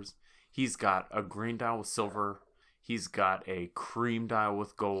markers. He's got a green dial with silver. He's got a cream dial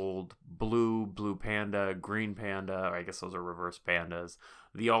with gold, blue panda, green panda. I guess those are reverse pandas.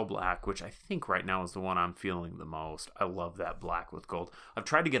 The all black, which I think right now is the one I'm feeling the most. I love that black with gold. I've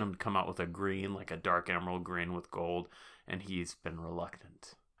tried to get him to come out with a green, like a dark emerald green with gold, and he's been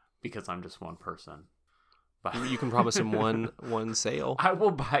reluctant because I'm just one person. But you can promise him one sale. I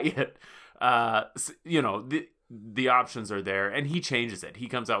will buy it. The options are there, and he changes it. He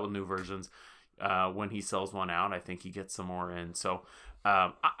comes out with new versions. When he sells one out, I think he gets some more in. So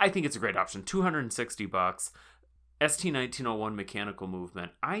I think it's a great option. $260. ST1901 mechanical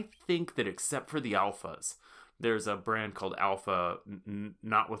movement. I think that except for the Alphas, there's a brand called Alpha,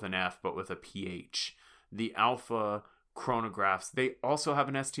 not with an F, but with a PH. The Alpha chronographs, they also have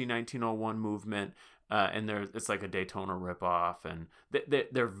an ST1901 movement, and it's like a Daytona ripoff, and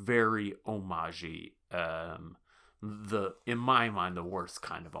they're very homage-y. In my mind, the worst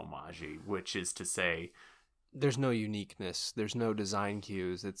kind of homage, which is to say, there's no uniqueness, there's no design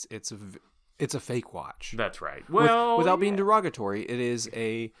cues. It's a fake watch. That's right. Well, without being derogatory, it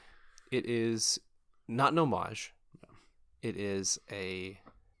is not an homage. No. It is a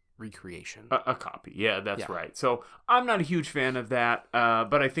recreation, a copy. Yeah, that's right. So I'm not a huge fan of that,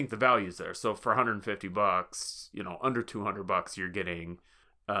 but I think the value's there. So for $150, under $200, you're getting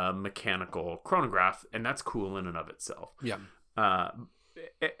mechanical chronograph, and that's cool in and of itself. Yeah.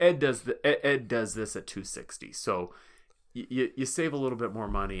 Ed does this at $260, so you save a little bit more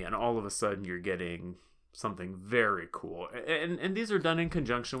money, and all of a sudden you're getting something very cool. And these are done in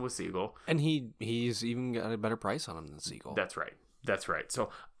conjunction with Seagull, and he's even got a better price on them than Seagull. That's right. So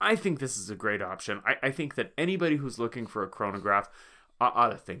I think this is a great option. I think that anybody who's looking for a chronograph ought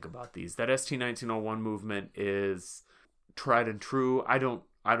to think about these. That ST1901 movement is tried and true. I don't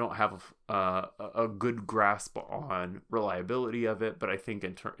have a good grasp on reliability of it, but I think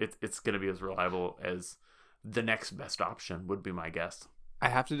it's going to be as reliable as the next best option would be my guess. I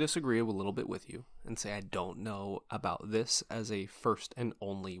have to disagree a little bit with you and say I don't know about this as a first and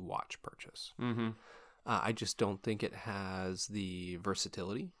only watch purchase. Mm-hmm. I just don't think it has the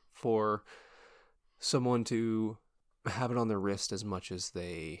versatility for someone to have it on their wrist as much as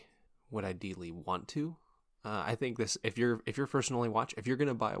they would ideally want to. I think this, if you're first and only watch, if you're going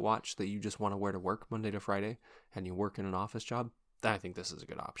to buy a watch that you just want to wear to work Monday to Friday and you work in an office job, then I think this is a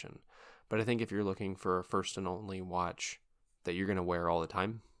good option. But I think if you're looking for a first and only watch that you're going to wear all the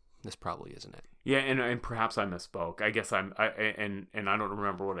time, this probably isn't it. Yeah, and perhaps I misspoke. I guess and I don't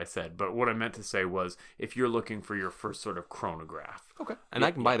remember what I said, but what I meant to say was if you're looking for your first sort of chronograph. Okay. And I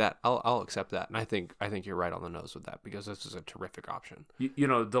can buy that. I'll accept that. And I think you're right on the nose with that because this is a terrific option. You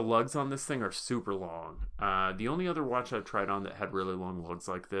know, the lugs on this thing are super long. The only other watch I've tried on that had really long lugs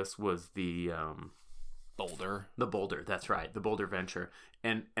like this was the Boulder. The Boulder, that's right. The Boulder Venture.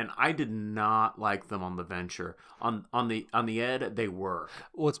 And I did not like them on the Venture. On the Ed, they were.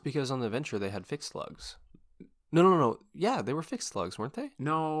 Well, it's because on the Venture they had fixed lugs. No. Yeah, they were fixed lugs, weren't they?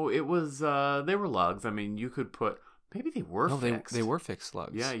 No, it was they were lugs. I mean, you could put maybe they were fixed. They were fixed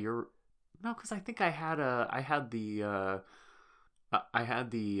lugs. Yeah, because I think I had the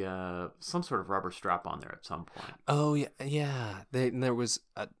some sort of rubber strap on there at some point. Oh yeah. There was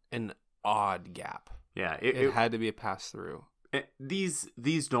an odd gap. Yeah, it had to be a pass through. These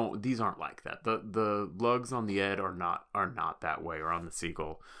aren't like that. The lugs on the Ed are not that way, or on the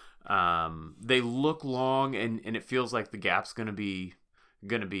Seagull. They look long, and it feels like the gap's gonna be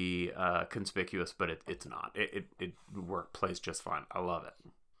conspicuous, but it's not. It plays just fine. I love it.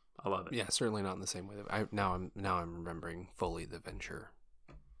 Yeah, certainly not in the same way that now I'm remembering fully the Venture.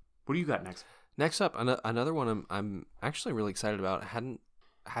 What do you got next? Next up, another one I'm actually really excited about.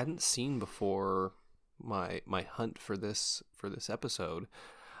 Hadn't seen before my hunt for this episode,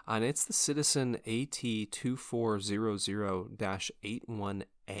 and it's the Citizen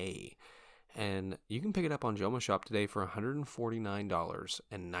AT2400-81A, and you can pick it up on Joma Shop today for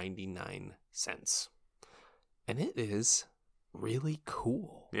 $149.99, and it is really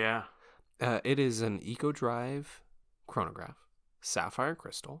cool. Yeah. It is an EcoDrive chronograph, sapphire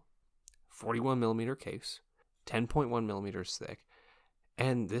crystal, 41 millimeter case, 10.1 millimeters thick.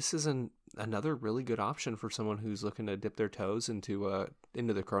 And this is another really good option for someone who's looking to dip their toes into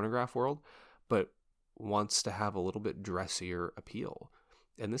the chronograph world, but wants to have a little bit dressier appeal.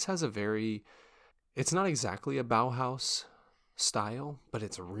 And this has it's not exactly a Bauhaus style, but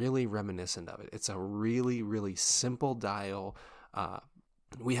it's really reminiscent of it. It's a really, really simple dial.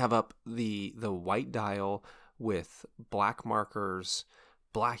 We have up the white dial with black markers,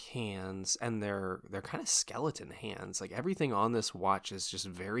 black hands, and they're kind of skeleton hands. Like everything on this watch is just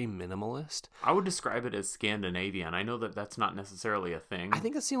very minimalist. I would describe it as Scandinavian. I know that that's not necessarily a thing. I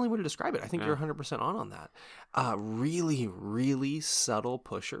think that's the only way to describe it. I think you're 100% on that. Really, really subtle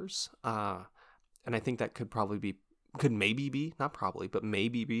pushers. And I think that could maybe be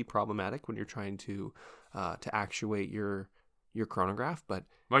problematic when you're trying to actuate your chronograph. But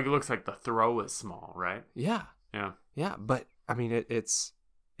like, it looks like the throw is small, right? Yeah. But I mean, it's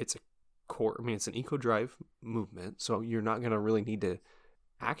a core. I mean, it's an EcoDrive movement, so you're not going to really need to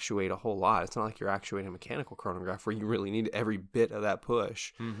actuate a whole lot. It's not like you're actuating a mechanical chronograph where you really need every bit of that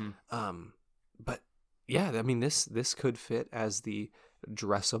push. Mm-hmm. But yeah, I mean, this could fit as the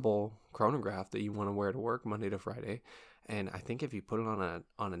dressable chronograph that you want to wear to work Monday to Friday. And I think if you put it on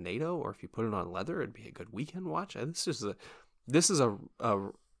a NATO, or if you put it on leather, it'd be a good weekend watch. This is a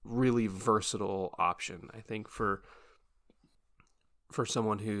really versatile option, I think, for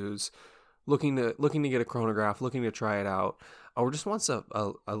someone who's looking to get a chronograph, looking to try it out, or just wants a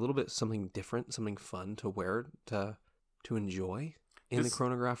little bit something different, something fun to wear to enjoy in the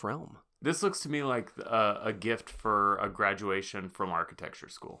chronograph realm. This looks to me like a gift for a graduation from architecture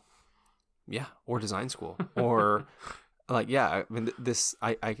school. Yeah, or design school, or I mean, this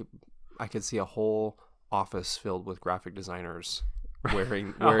I could see a whole office filled with graphic designers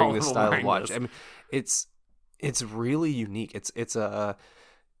wearing this style of watch. I mean, it's really unique. Its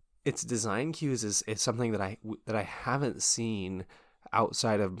design cues is something that I haven't seen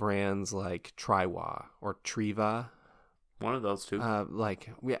outside of brands like Triwa or Triva. One of those two.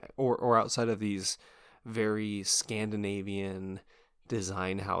 Or outside of these very Scandinavian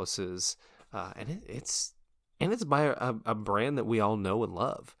design houses, and it's by a brand that we all know and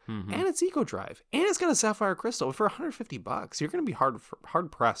love, mm-hmm. and it's EcoDrive, and it's got a sapphire crystal for $150. You're going to be hard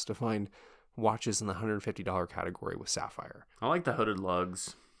pressed to find watches in the $150 category with sapphire. I like the hooded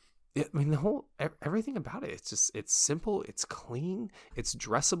lugs. I mean, everything about it. It's simple. It's clean. It's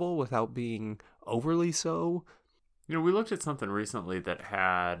dressable without being overly so. You know, we looked at something recently that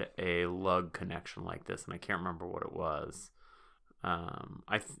had a lug connection like this, and I can't remember what it was.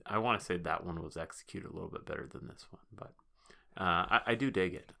 I want to say that one was executed a little bit better than this one, but I do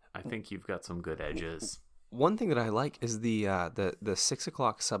dig it. I think you've got some good edges. One thing that I like is the 6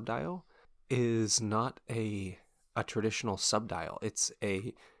 o'clock subdial is not a traditional subdial. It's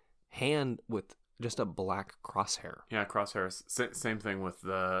a hand with just a black crosshair. Yeah, crosshairs. Same thing with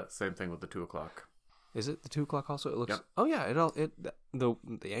the 2 o'clock. Is it the 2 o'clock also? It looks. Yep. Oh yeah,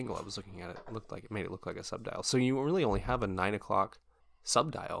 the angle I was looking at it made it look like a subdial. So you really only have a 9 o'clock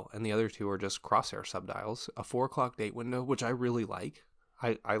subdial, and the other two are just crosshair subdials. A 4 o'clock date window, which I really like.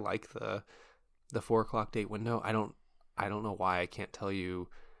 I like the 4 o'clock date window. I don't know why. I can't tell you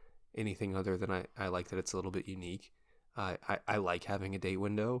anything other than I like that it's a little bit unique. I like having a date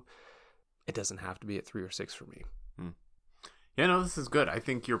window. It doesn't have to be at 3 or 6 for me. Yeah, no, this is good. I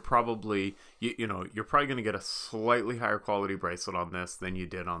think you're probably, you're probably going to get a slightly higher quality bracelet on this than you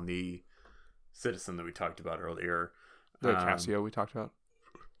did on the Citizen that we talked about earlier. The Casio we talked about?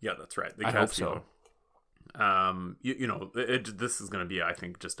 Yeah, that's right. The I Casio. hope so. This is going to be, I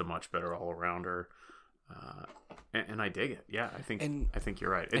think, just a much better all-arounder. And I dig it. Yeah, I think you're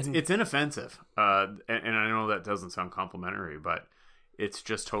right. It's inoffensive. And I know that doesn't sound complimentary, but it's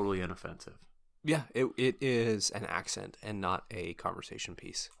just totally inoffensive. Yeah, it is an accent and not a conversation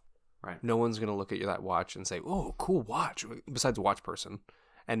piece. Right. No one's going to look at that watch and say, "Oh, cool watch," besides a watch person.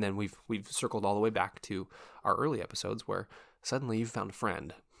 And then we've circled all the way back to our early episodes where suddenly you've found a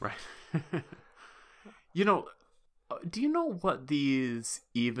friend. Right. Do you know what these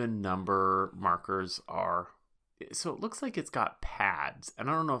even number markers are? So it looks like it's got pads,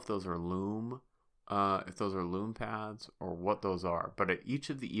 and I don't know if those are loom pads or what those are. But at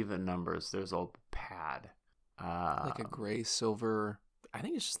each of the even numbers, there's a pad, like a gray silver. I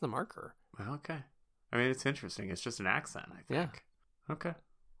think it's just the marker. Okay. I mean, it's interesting. It's just an accent, I think. Yeah. Okay.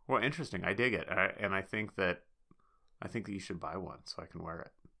 Well, interesting. I dig it, and I think that you should buy one so I can wear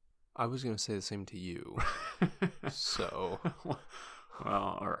it. I was going to say the same to you. So, well,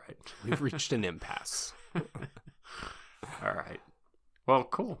 all right. We've reached an impasse. All right. Well,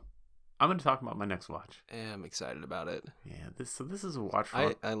 cool. I'm going to talk about my next watch. Yeah, I'm excited about it. Yeah, this is a watch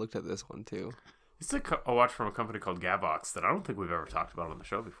from... I looked at this one, too. It's a watch from a company called Gavox that I don't think we've ever talked about on the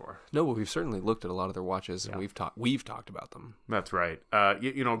show before. No, but we've certainly looked at a lot of their watches, and we've talked about them. That's right.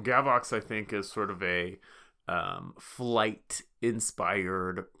 Gavox, I think, is sort of a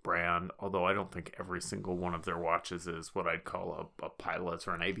flight-inspired brand, although I don't think every single one of their watches is what I'd call a pilot's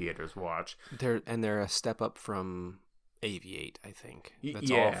or an aviator's watch. They're a step up from Aviate, I think. That's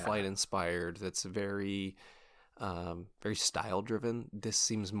all flight inspired. That's very very style driven. This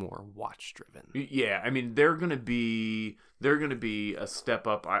seems more watch driven. Yeah, I mean they're gonna be a step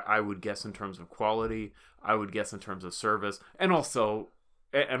up, I would guess, in terms of quality. I would guess in terms of service, and also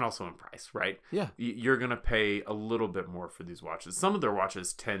in price, right? Yeah, you're gonna pay a little bit more for these watches. Some of their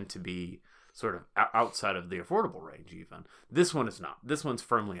watches tend to be sort of outside of the affordable range. Even this one is not. This one's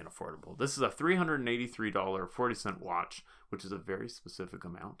firmly unaffordable. This is a $383.40 watch, which is a very specific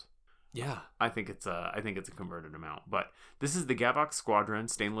amount. Yeah, I think it's a converted amount, but this is the Gavox Squadron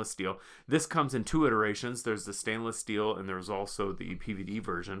stainless steel. This comes in 2 iterations. There's the stainless steel, and there's also the PVD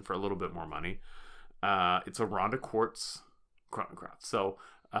version for a little bit more money. It's a Ronda quartz chronograph, so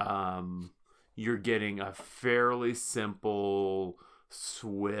you're getting a fairly simple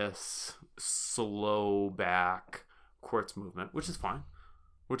Swiss slow back quartz movement, which is fine.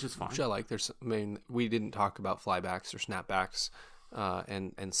 Which I like. We didn't talk about flybacks or snapbacks.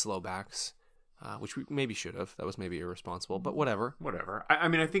 And slow backs, which we maybe should have. That was maybe irresponsible, but whatever. I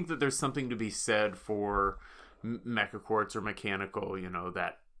mean, I think that there's something to be said for mecha quartz or mechanical,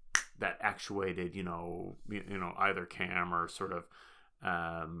 that actuated, either cam or sort of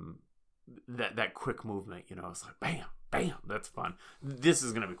that quick movement. It's like bam, bam. That's fun. This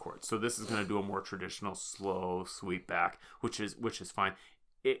is gonna be quartz, so this is gonna do a more traditional slow sweep back, which is fine.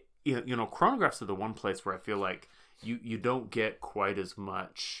 Chronographs are the one place where I feel like you don't get quite as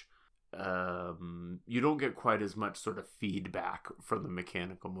much sort of feedback from the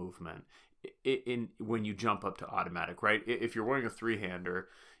mechanical movement when you jump up to automatic, right? If you're wearing a 3-hander,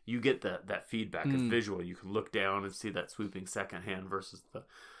 you get that feedback. It's visual. You can look down and see that sweeping second hand versus the,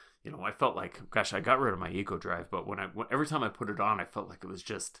 I felt like, gosh, I got rid of my Eco Drive, but every time I put it on, I felt like it was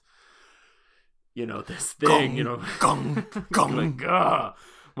just, this thing, gong, gong.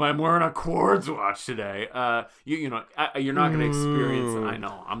 Like, I'm wearing a quartz watch today. You're not going to experience. I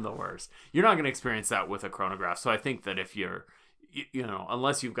know I'm the worst. You're not going to experience that with a chronograph. So I think that if you're,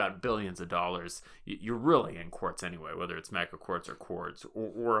 unless you've got billions of dollars, you're really in quartz anyway. Whether it's mecha quartz or quartz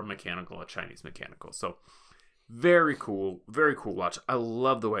or a Chinese mechanical. So very cool watch. I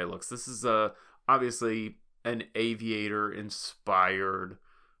love the way it looks. This is obviously an aviator inspired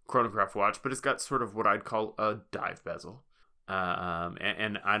chronograph watch, but it's got sort of what I'd call a dive bezel.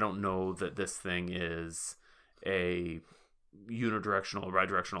 And I don't know that this thing is a unidirectional or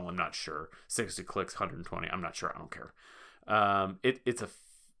bidirectional. I'm not sure. 60 clicks, 120. I'm not sure. I don't care. It's a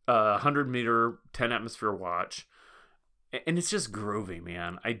 100 meter, 10 atmosphere watch, and it's just groovy,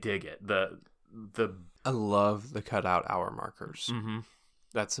 man. I dig it. I love the cutout hour markers. Mm-hmm.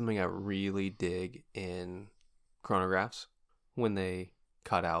 That's something I really dig in chronographs. when they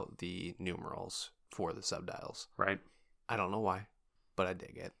cut out the numerals for the subdials. Right. I don't know why, but I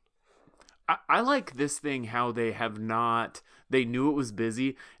dig it. I like this thing how they have not. They knew it was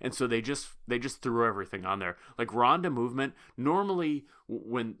busy, and so they just threw everything on there. Like Ronda movement. Normally,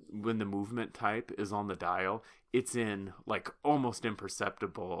 when the movement type is on the dial, it's in like almost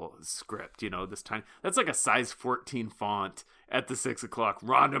imperceptible script. This time that's like a size 14 font at the 6 o'clock.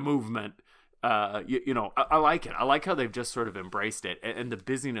 Ronda movement. I like it. I like how they've just sort of embraced it, and the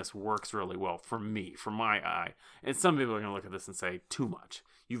busyness works really well for me, for my eye. And some people are going to look at this and say, too much.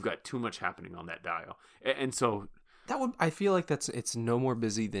 You've got too much happening on that dial, and so I feel like it's no more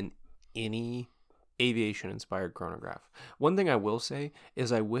busy than any aviation-inspired chronograph. One thing I will say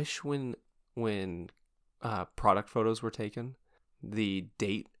is I wish when product photos were taken, the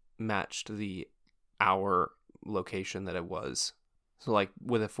date matched the hour location that it was. So, like,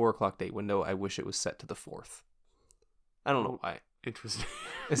 with a 4 o'clock date window, I wish it was set to the 4th. I don't know why. Interesting.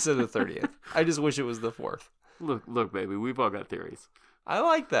 Instead of the 30th. I just wish it was the 4th. Look, baby, we've all got theories. I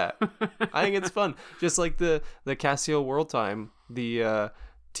like that. I think it's fun. Just like the Casio World Time, the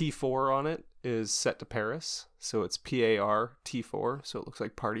T4 on it is set to Paris. So it's PAR T4. So it looks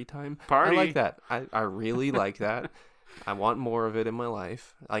like party time. Party. I like that. I really like that. I want more of it in my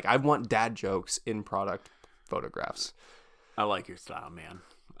life. Like, I want dad jokes in product photographs. I like your style, man.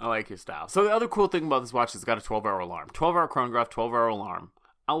 I like your style. So the other cool thing about this watch is it's got a 12-hour alarm. 12-hour chronograph, 12-hour alarm.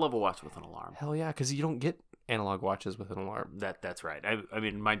 I love a watch with an alarm. Hell yeah, because you don't get analog watches with an alarm. That's right. I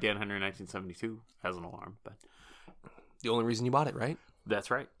mean, my Dan Henry 1972 has an alarm, but The only reason you bought it, right? that's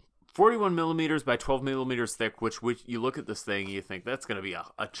right. 41 millimeters by 12 millimeters thick, which you look at this thing and you think that's going to be a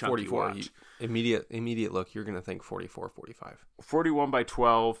chunky 44. watch. Immediate look, you're going to think 44, 45. 41 by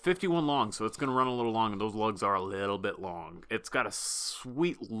 12, 51 long, so it's going to run a little long, and those lugs are a little bit long. It's got a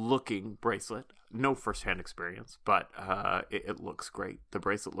sweet-looking bracelet. No first-hand experience, but it looks great. The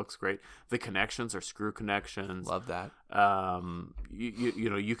bracelet looks great. The connections are screw connections. Love that.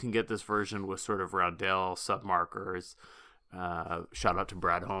 You can get this version with sort of roundel submarkers. Shout out to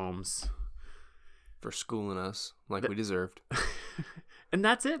Brad Holmes For schooling us like we deserved. And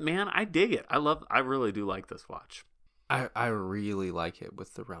that's it, man. I dig it. I really do like this watch. I really like it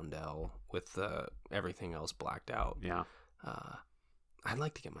with the roundel, with everything else blacked out. Yeah. I'd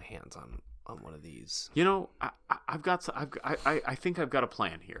like to get my hands on one of these. I think I've got a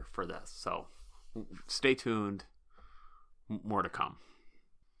plan here for this. So stay tuned. More to come.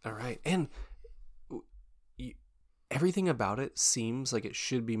 All right. And everything about it seems like it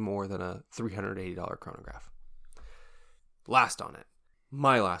should be more than a $380 chronograph. Last on it.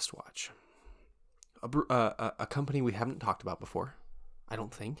 My last watch. A company we haven't talked about before, I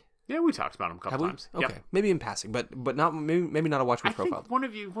don't think. Yeah, we talked about them a couple times. Okay, Yep. Maybe in passing, but not maybe not a watch we profiled.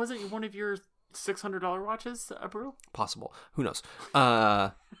 Think wasn't one of your $600 watches a Brew? Possible. Who knows?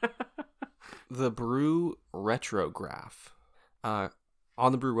 The Brew Retrograph.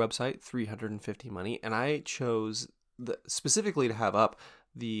 On the Brew website, $350 money, and I chose specifically to have up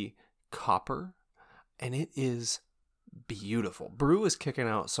the copper, and it is beautiful. Brew is kicking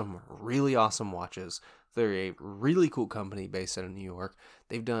out some really awesome watches. They're a really cool company based out of New York.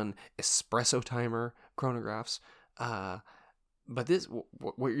 They've done espresso timer chronographs. But this,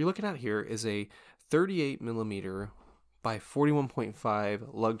 what you're looking at here is a 38 millimeter by 41.5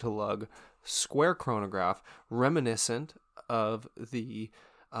 lug to lug square chronograph, reminiscent of the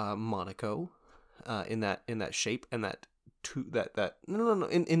Monaco, in that shape and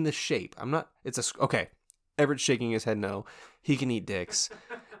in the shape. Okay. Everett's shaking his head no. He can eat dicks.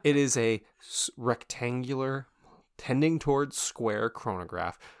 It is a rectangular, tending towards square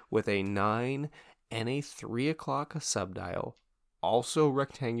chronograph with a 9 and a 3 o'clock subdial. Also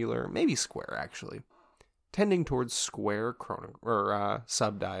rectangular, maybe square actually. Tending towards square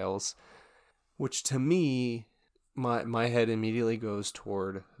subdials, which to me, my head immediately goes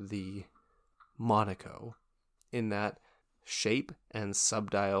toward the Monaco in that shape and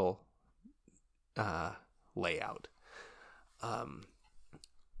subdial layout.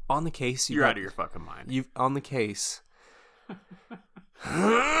 On the case, you're out of your fucking mind. On the case,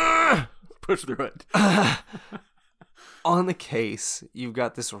 push through it. On the case, you've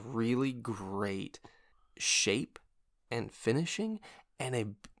got this really great shape and finishing, and a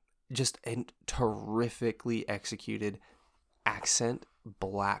terrifically executed accent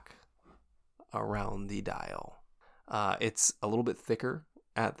black around the dial. It's a little bit thicker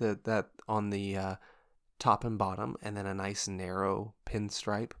at on the top and bottom, and then a nice narrow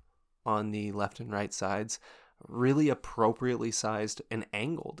pinstripe on the left and right sides. Really appropriately sized and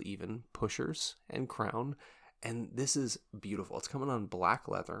angled even pushers and crown. And this is beautiful. It's coming on black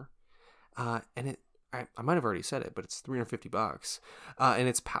leather. And I might have already said it, but it's $350, and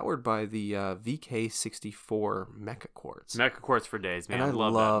it's powered by the VK64 Mecha Quartz. Mecha Quartz for days, man. And I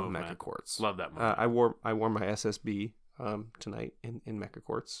love that movement. Mecha Quartz. Love that movement. I wore my SSB tonight in Mecha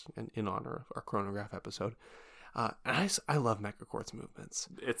Quartz in honor of our chronograph episode. And I love Mecha Quartz movements.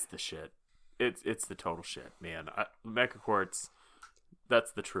 It's the shit. It's the total shit, man. Mecha Quartz,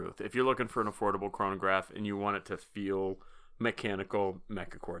 that's the truth. If you're looking for an affordable chronograph and you want it to feel mechanical,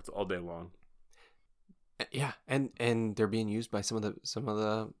 Mecha Quartz all day long. Yeah, and they're being used by some of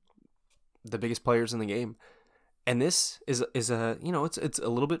the biggest players in the game. And this is a, you know, it's a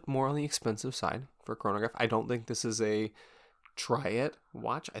little bit more on the expensive side for a chronograph. I don't think this is a try it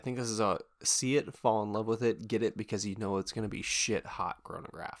watch. I think this is a see it, fall in love with it, get it because you know it's going to be shit hot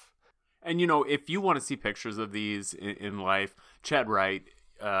chronograph. And, you know, if you want to see pictures of these in life, Chad Wright,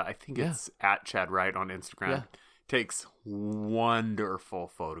 I think it's at Chad Wright on Instagram, takes wonderful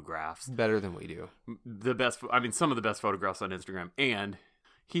photographs. Better than we do. Some of the best photographs on Instagram. And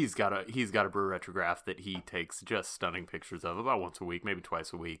he's got a brew retrograph that he takes just stunning pictures of about once a week, maybe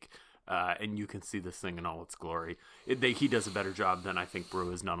twice a week. And you can see this thing in all its glory. He does a better job than I think Brew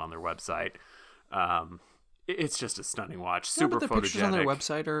has done on their website. It's just a stunning watch. Super but the photogenic. Pictures on their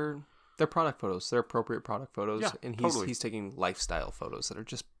website are their product photos. They're appropriate product photos. Yeah, and totally. he's taking lifestyle photos that are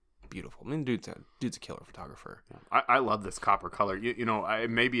just beautiful. I mean, dude's a killer photographer. I love this copper color. You know,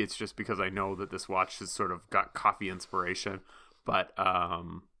 maybe it's just because I know that this watch has sort of got coffee inspiration, but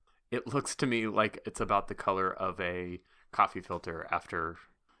it looks to me like it's about the color of a coffee filter after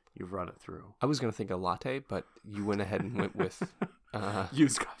you've run it through. I was going to think a latte, but you went ahead and went with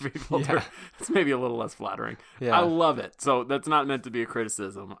used coffee filter. Yeah. It's maybe a little less flattering. Yeah. I love it. So that's not meant to be a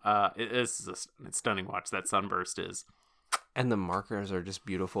criticism. It is a stunning watch. That sunburst is. And the markers are just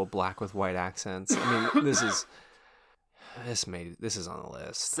beautiful, black with white accents. I mean, this is on the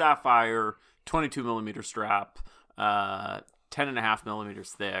list. Sapphire, 22 millimeter strap, 10.5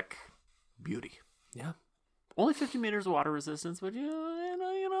 millimeters thick. Beauty. Yeah. Only 50 meters of water resistance, but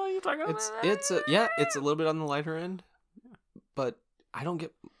you talk about it's a little bit on the lighter end, but I don't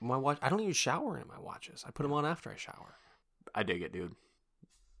get my watch. I don't even shower in my watches. I put them on after I shower. I dig it, dude.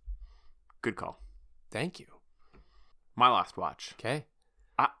 Good call. Thank you. My last watch. Okay.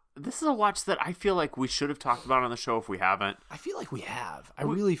 This is a watch that I feel like we should have talked about on the show if we haven't. I feel like we have. I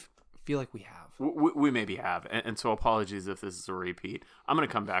really feel like we have. We maybe have, and so apologies if this is a repeat. I'm going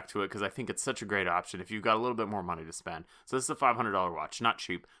to come back to it because I think it's such a great option if you've got a little bit more money to spend. So this is a $500 watch, not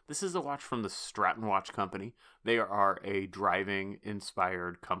cheap. This is a watch from the Stratton Watch Company. They are a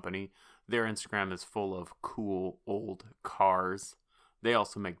driving-inspired company. Their Instagram is full of cool old cars. They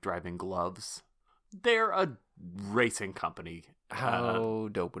also make driving gloves. They're a racing company. How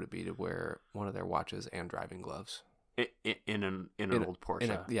dope would it be to wear one of their watches and driving gloves? In an old Porsche.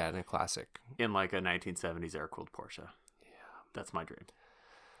 In a classic. In like a 1970s air-cooled Porsche. Yeah. That's my dream.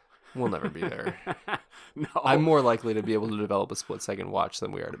 We'll never be there. No. I'm more likely to be able to develop a split-second watch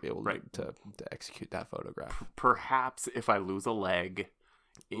than we are to be able Right. to execute that photograph. Perhaps if I lose a leg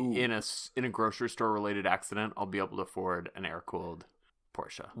in a grocery store-related accident, I'll be able to afford an air-cooled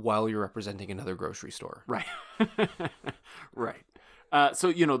Porsche. While you're representing another grocery store. Right. Right.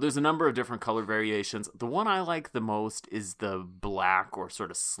 So, there's a number of different color variations. The one I like the most is the black or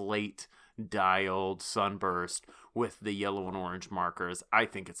sort of slate dialed sunburst with the yellow and orange markers. I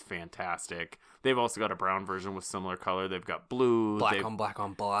think it's fantastic. They've also got a brown version with similar color. They've got blue. Black on black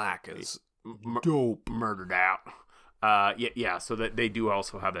on black is dope. Murdered out. So that they do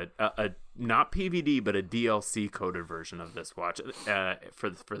also have a not PVD, but a DLC coded version of this watch for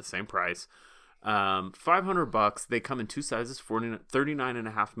the same price. $500. They come in two sizes,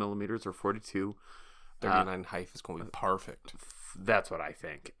 39.5 millimeters or 42. 39 height is going to be perfect. That's what I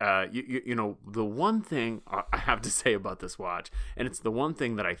think. The one thing I have to say about this watch, and it's the one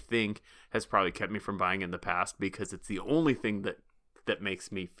thing that I think has probably kept me from buying in the past because it's the only thing that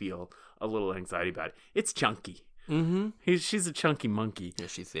makes me feel a little anxiety about it. It's chunky. Mm-hmm. She's a chunky monkey. Yeah,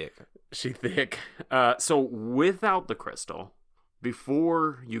 she's thick. She's thick. So without the crystal,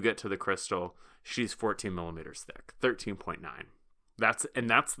 before you get to the crystal, she's 14 millimeters thick, 13.9. That's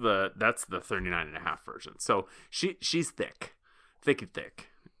the 39.5 version. So she's thick and thick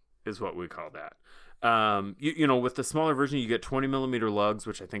is what we call that. With the smaller version, you get 20 millimeter lugs,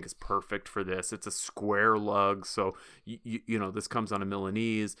 which I think is perfect for this. It's a square lug, so this comes on a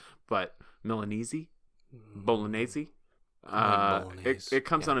Milanese, but Bolognese. It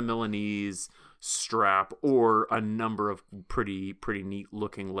comes on a Milanese strap or a number of pretty neat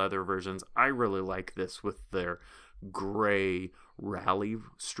looking leather versions. I really like this with their gray rally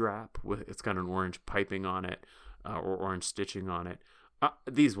strap. It's got an orange piping on it or orange stitching on it.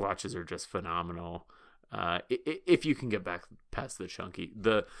 These watches are just phenomenal. if you can get back past the chunky.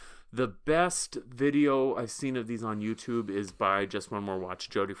 The best video I've seen of these on YouTube is by Just One More Watch,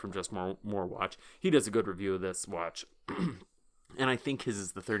 Jody from Just More Watch. He does a good review of this watch. And I think his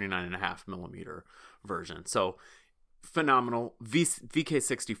is the 39.5 millimeter version. So phenomenal.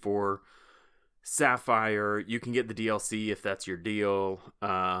 VK64 Sapphire. You can get the DLC if that's your deal.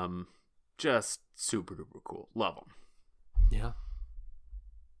 Just super duper cool. Love them. Yeah.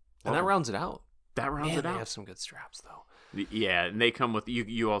 And that rounds it out. That rounds it out. They have some good straps though. Yeah, and they come with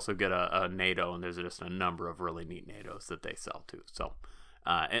you also get a NATO, and there's just a number of really neat NATOs that they sell too. So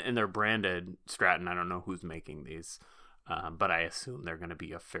and they're branded Stratton. I don't know who's making these. But I assume they're going to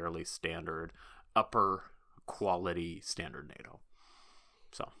be a fairly standard, upper quality standard NATO.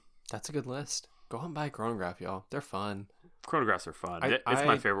 So that's a good list. Go out and buy a chronograph, y'all. They're fun. Chronographs are fun. It's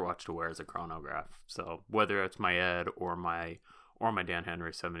my favorite watch to wear as a chronograph. So whether it's my Ed or my Dan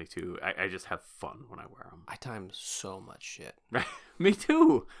Henry 72, I just have fun when I wear them. I time so much shit. Me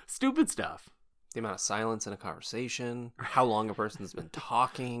too. Stupid stuff. The amount of silence in a conversation, how long a person's been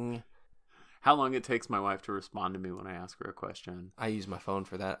talking. How long it takes my wife to respond to me when I ask her a question. I use my phone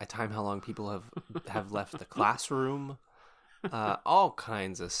for that. I time how long people have left the classroom. All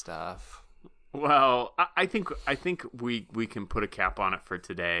kinds of stuff. Well, I think we can put a cap on it for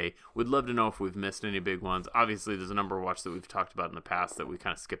today. We'd love to know if we've missed any big ones. Obviously, there's a number of watches that we've talked about in the past that we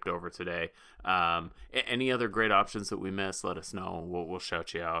kind of skipped over today. Any other great options that we missed, let us know. We'll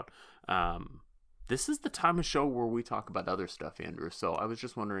shout you out. This is the time of show where we talk about other stuff, Andrew. So I was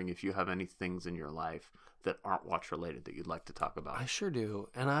just wondering if you have any things in your life that aren't watch related that you'd like to talk about. I sure do.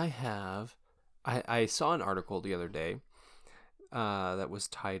 And I saw an article the other day that was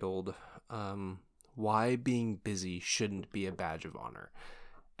titled, Why Being Busy Shouldn't Be a Badge of Honor.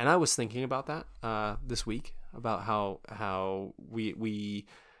 And I was thinking about that this week, about how we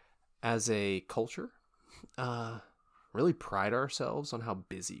as a culture, really pride ourselves on how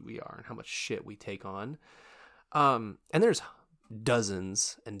busy we are and how much shit we take on. And there's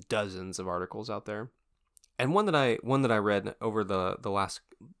dozens and dozens of articles out there. And one that I read over the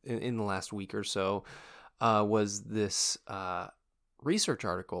last week or so was this research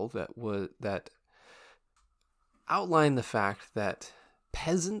article that outlined the fact that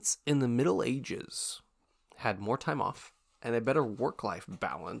peasants in the Middle Ages had more time off and a better work-life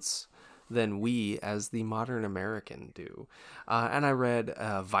balance than we as the modern American do. And I read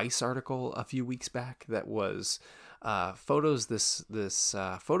a Vice article a few weeks back that was photos this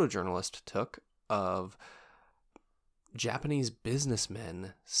photojournalist took of Japanese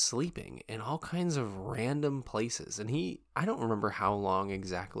businessmen sleeping in all kinds of random places. And I don't remember how long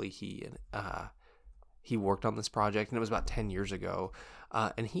exactly he worked on this project, and it was about 10 years ago.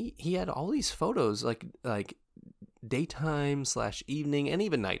 And he had all these photos like daytime / evening and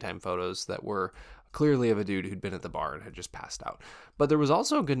even nighttime photos that were clearly of a dude who'd been at the bar and had just passed out. But there was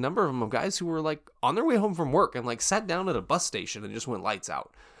also a good number of them of guys who were like on their way home from work and like sat down at a bus station and just went lights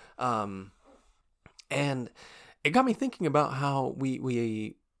out. And it got me thinking about how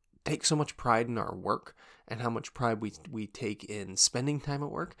we take so much pride in our work and how much pride we take in spending time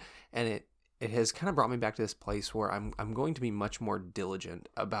at work. And it has kind of brought me back to this place where I'm going to be much more diligent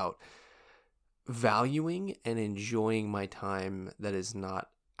about valuing and enjoying my time that is not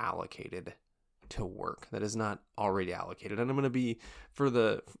allocated to work, that is not already allocated. And I'm going to be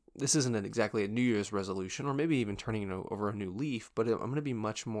this isn't exactly a New Year's resolution or maybe even turning over a new leaf, but I'm going to be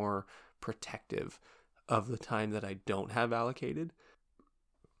much more protective of the time that I don't have allocated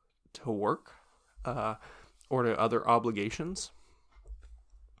to work or to other obligations.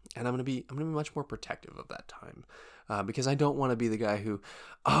 And I'm going to be much more protective of that time because I don't want to be the guy who,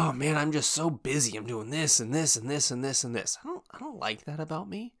 oh man, I'm just so busy. I'm doing this and this and this and this and this. I don't like that about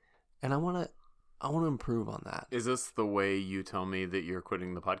me, and I want to improve on that. Is this the way you tell me that you're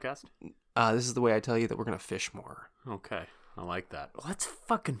quitting the podcast? This is the way I tell you that we're going to fish more. Okay, I like that. Let's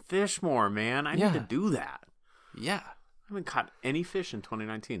fucking fish more, man. I need to do that. Yeah. I haven't caught any fish in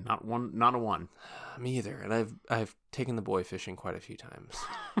 2019. Not a one. Me either. And I've taken the boy fishing quite a few times.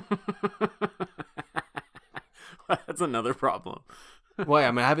 That's another problem. Well,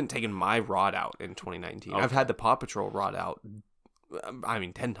 I mean, I haven't taken my rod out in 2019. Okay. I've had the Paw Patrol rod out.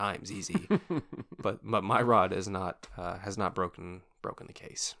 10 times easy. but my rod is not has not broken the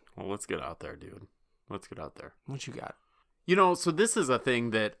case. Well, let's get out there, dude. Let's get out there. What you got? So this is a thing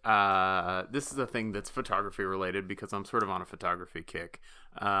that's photography related because I'm sort of on a photography kick.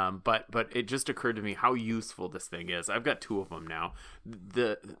 But it just occurred to me how useful this thing is. I've got two of them now.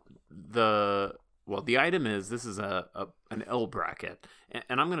 The item is, this is an L bracket,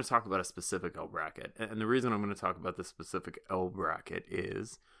 and I'm going to talk about a specific L bracket. And the reason I'm going to talk about this specific L bracket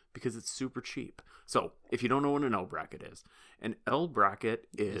is because it's super cheap. So if you don't know what an L bracket is, an L bracket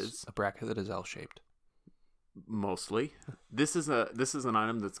is It's a bracket that is L-shaped. mostly. This is an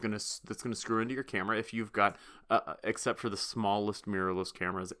item that's gonna screw into your camera if you've got, except for the smallest mirrorless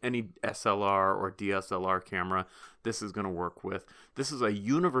cameras, any SLR or DSLR camera, this is gonna work with. This is a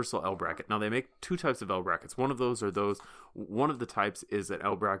universal L bracket. Now they make two types of L brackets. One of the types is an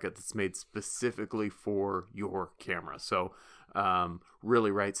L bracket that's made specifically for your camera. So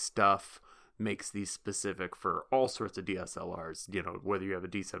Really Right Stuff makes these specific for all sorts of DSLRs, whether you have a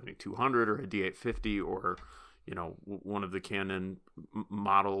D7200 or a D850 or, one of the Canon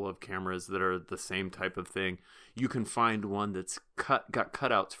model of cameras that are the same type of thing. You can find one that's got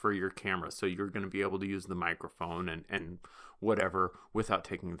cutouts for your camera. So you're going to be able to use the microphone and whatever without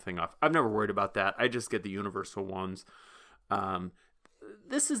taking the thing off. I've never worried about that. I just get the universal ones.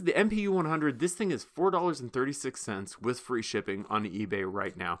 This is the MPU 100. This thing is $4.36 with free shipping on eBay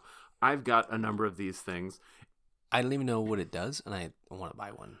right now. I've got a number of these things. I don't even know what it does, and I want to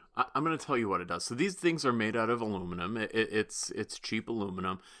buy one. I'm going to tell you what it does. So these things are made out of aluminum. It's cheap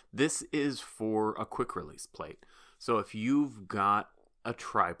aluminum. This is for a quick release plate. So if you've got a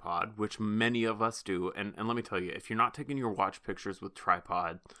tripod, which many of us do, and let me tell you, if you're not taking your watch pictures with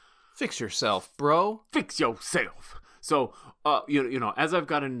tripod, fix yourself, bro. Fix yourself. So, as I've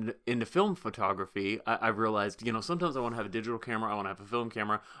gotten into film photography, I've realized, sometimes I want to have a digital camera. I want to have a film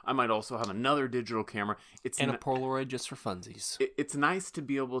camera. I might also have another digital camera. A Polaroid just for funsies. It's nice to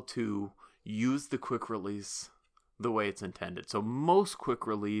be able to use the quick release the way it's intended. So most quick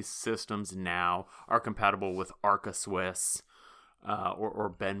release systems now are compatible with Arca Swiss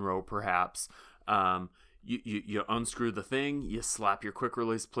or Benro, perhaps. You unscrew the thing, you slap your quick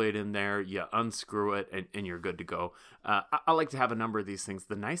release plate in there, you unscrew it, and you're good to go. I like to have a number of these things.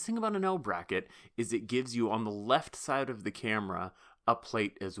 The nice thing about an L bracket is it gives you on the left side of the camera a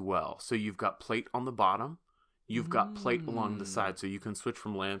plate as well. So you've got plate on the bottom, you've got plate along the side, so you can switch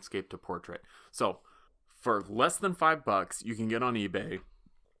from landscape to portrait. So for less than $5, you can get on eBay,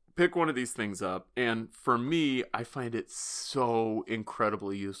 pick one of these things up, and for me, I find it so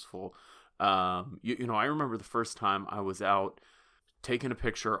incredibly useful. I remember the first time I was out taking a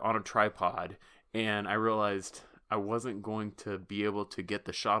picture on a tripod, and I realized I wasn't going to be able to get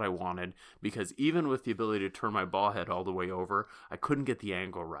the shot I wanted because even with the ability to turn my ball head all the way over, I couldn't get the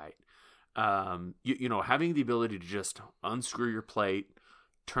angle right. Having the ability to just unscrew your plate,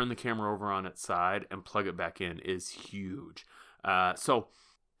 turn the camera over on its side, and plug it back in is huge. So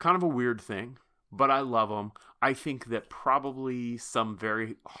kind of a weird thing, but I love them. I think that probably some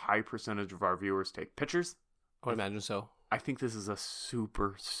very high percentage of our viewers take pictures. I would imagine so. I think this is a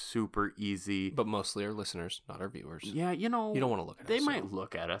super, super easy. But mostly our listeners, not our viewers. Yeah, you don't want to look at us. They might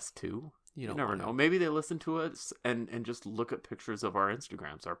look at us too. You never know. To. Maybe they listen to us and just look at pictures of our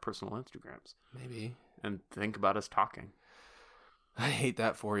Instagrams, our personal Instagrams. Maybe. And think about us talking. I hate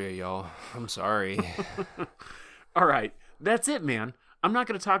that for you, y'all. I'm sorry. All right. That's it, man. I'm not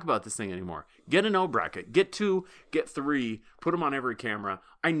going to talk about this thing anymore. Get an L bracket. Get 2, get 3. Put them on every camera.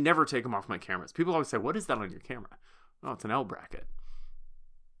 I never take them off my cameras. People always say, what is that on your camera? Oh, it's an L bracket.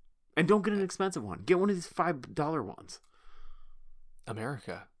 And don't get an expensive one. Get one of these $5 ones.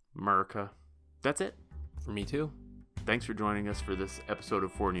 America. That's it. For me too. Thanks for joining us for this episode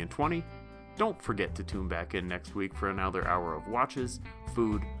of 40 and 20. Don't forget to tune back in next week for another hour of watches,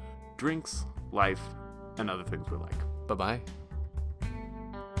 food, drinks, life, and other things we like. Bye-bye.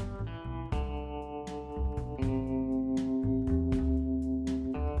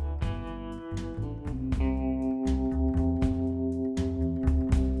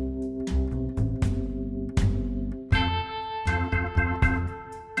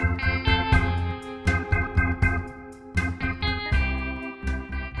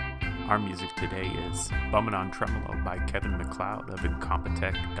 Our music today is Bummin' on Tremolo by Kevin MacLeod of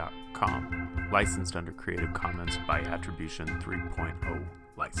Incompetech.com, licensed under Creative Commons by Attribution 3.0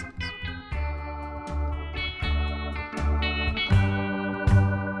 license.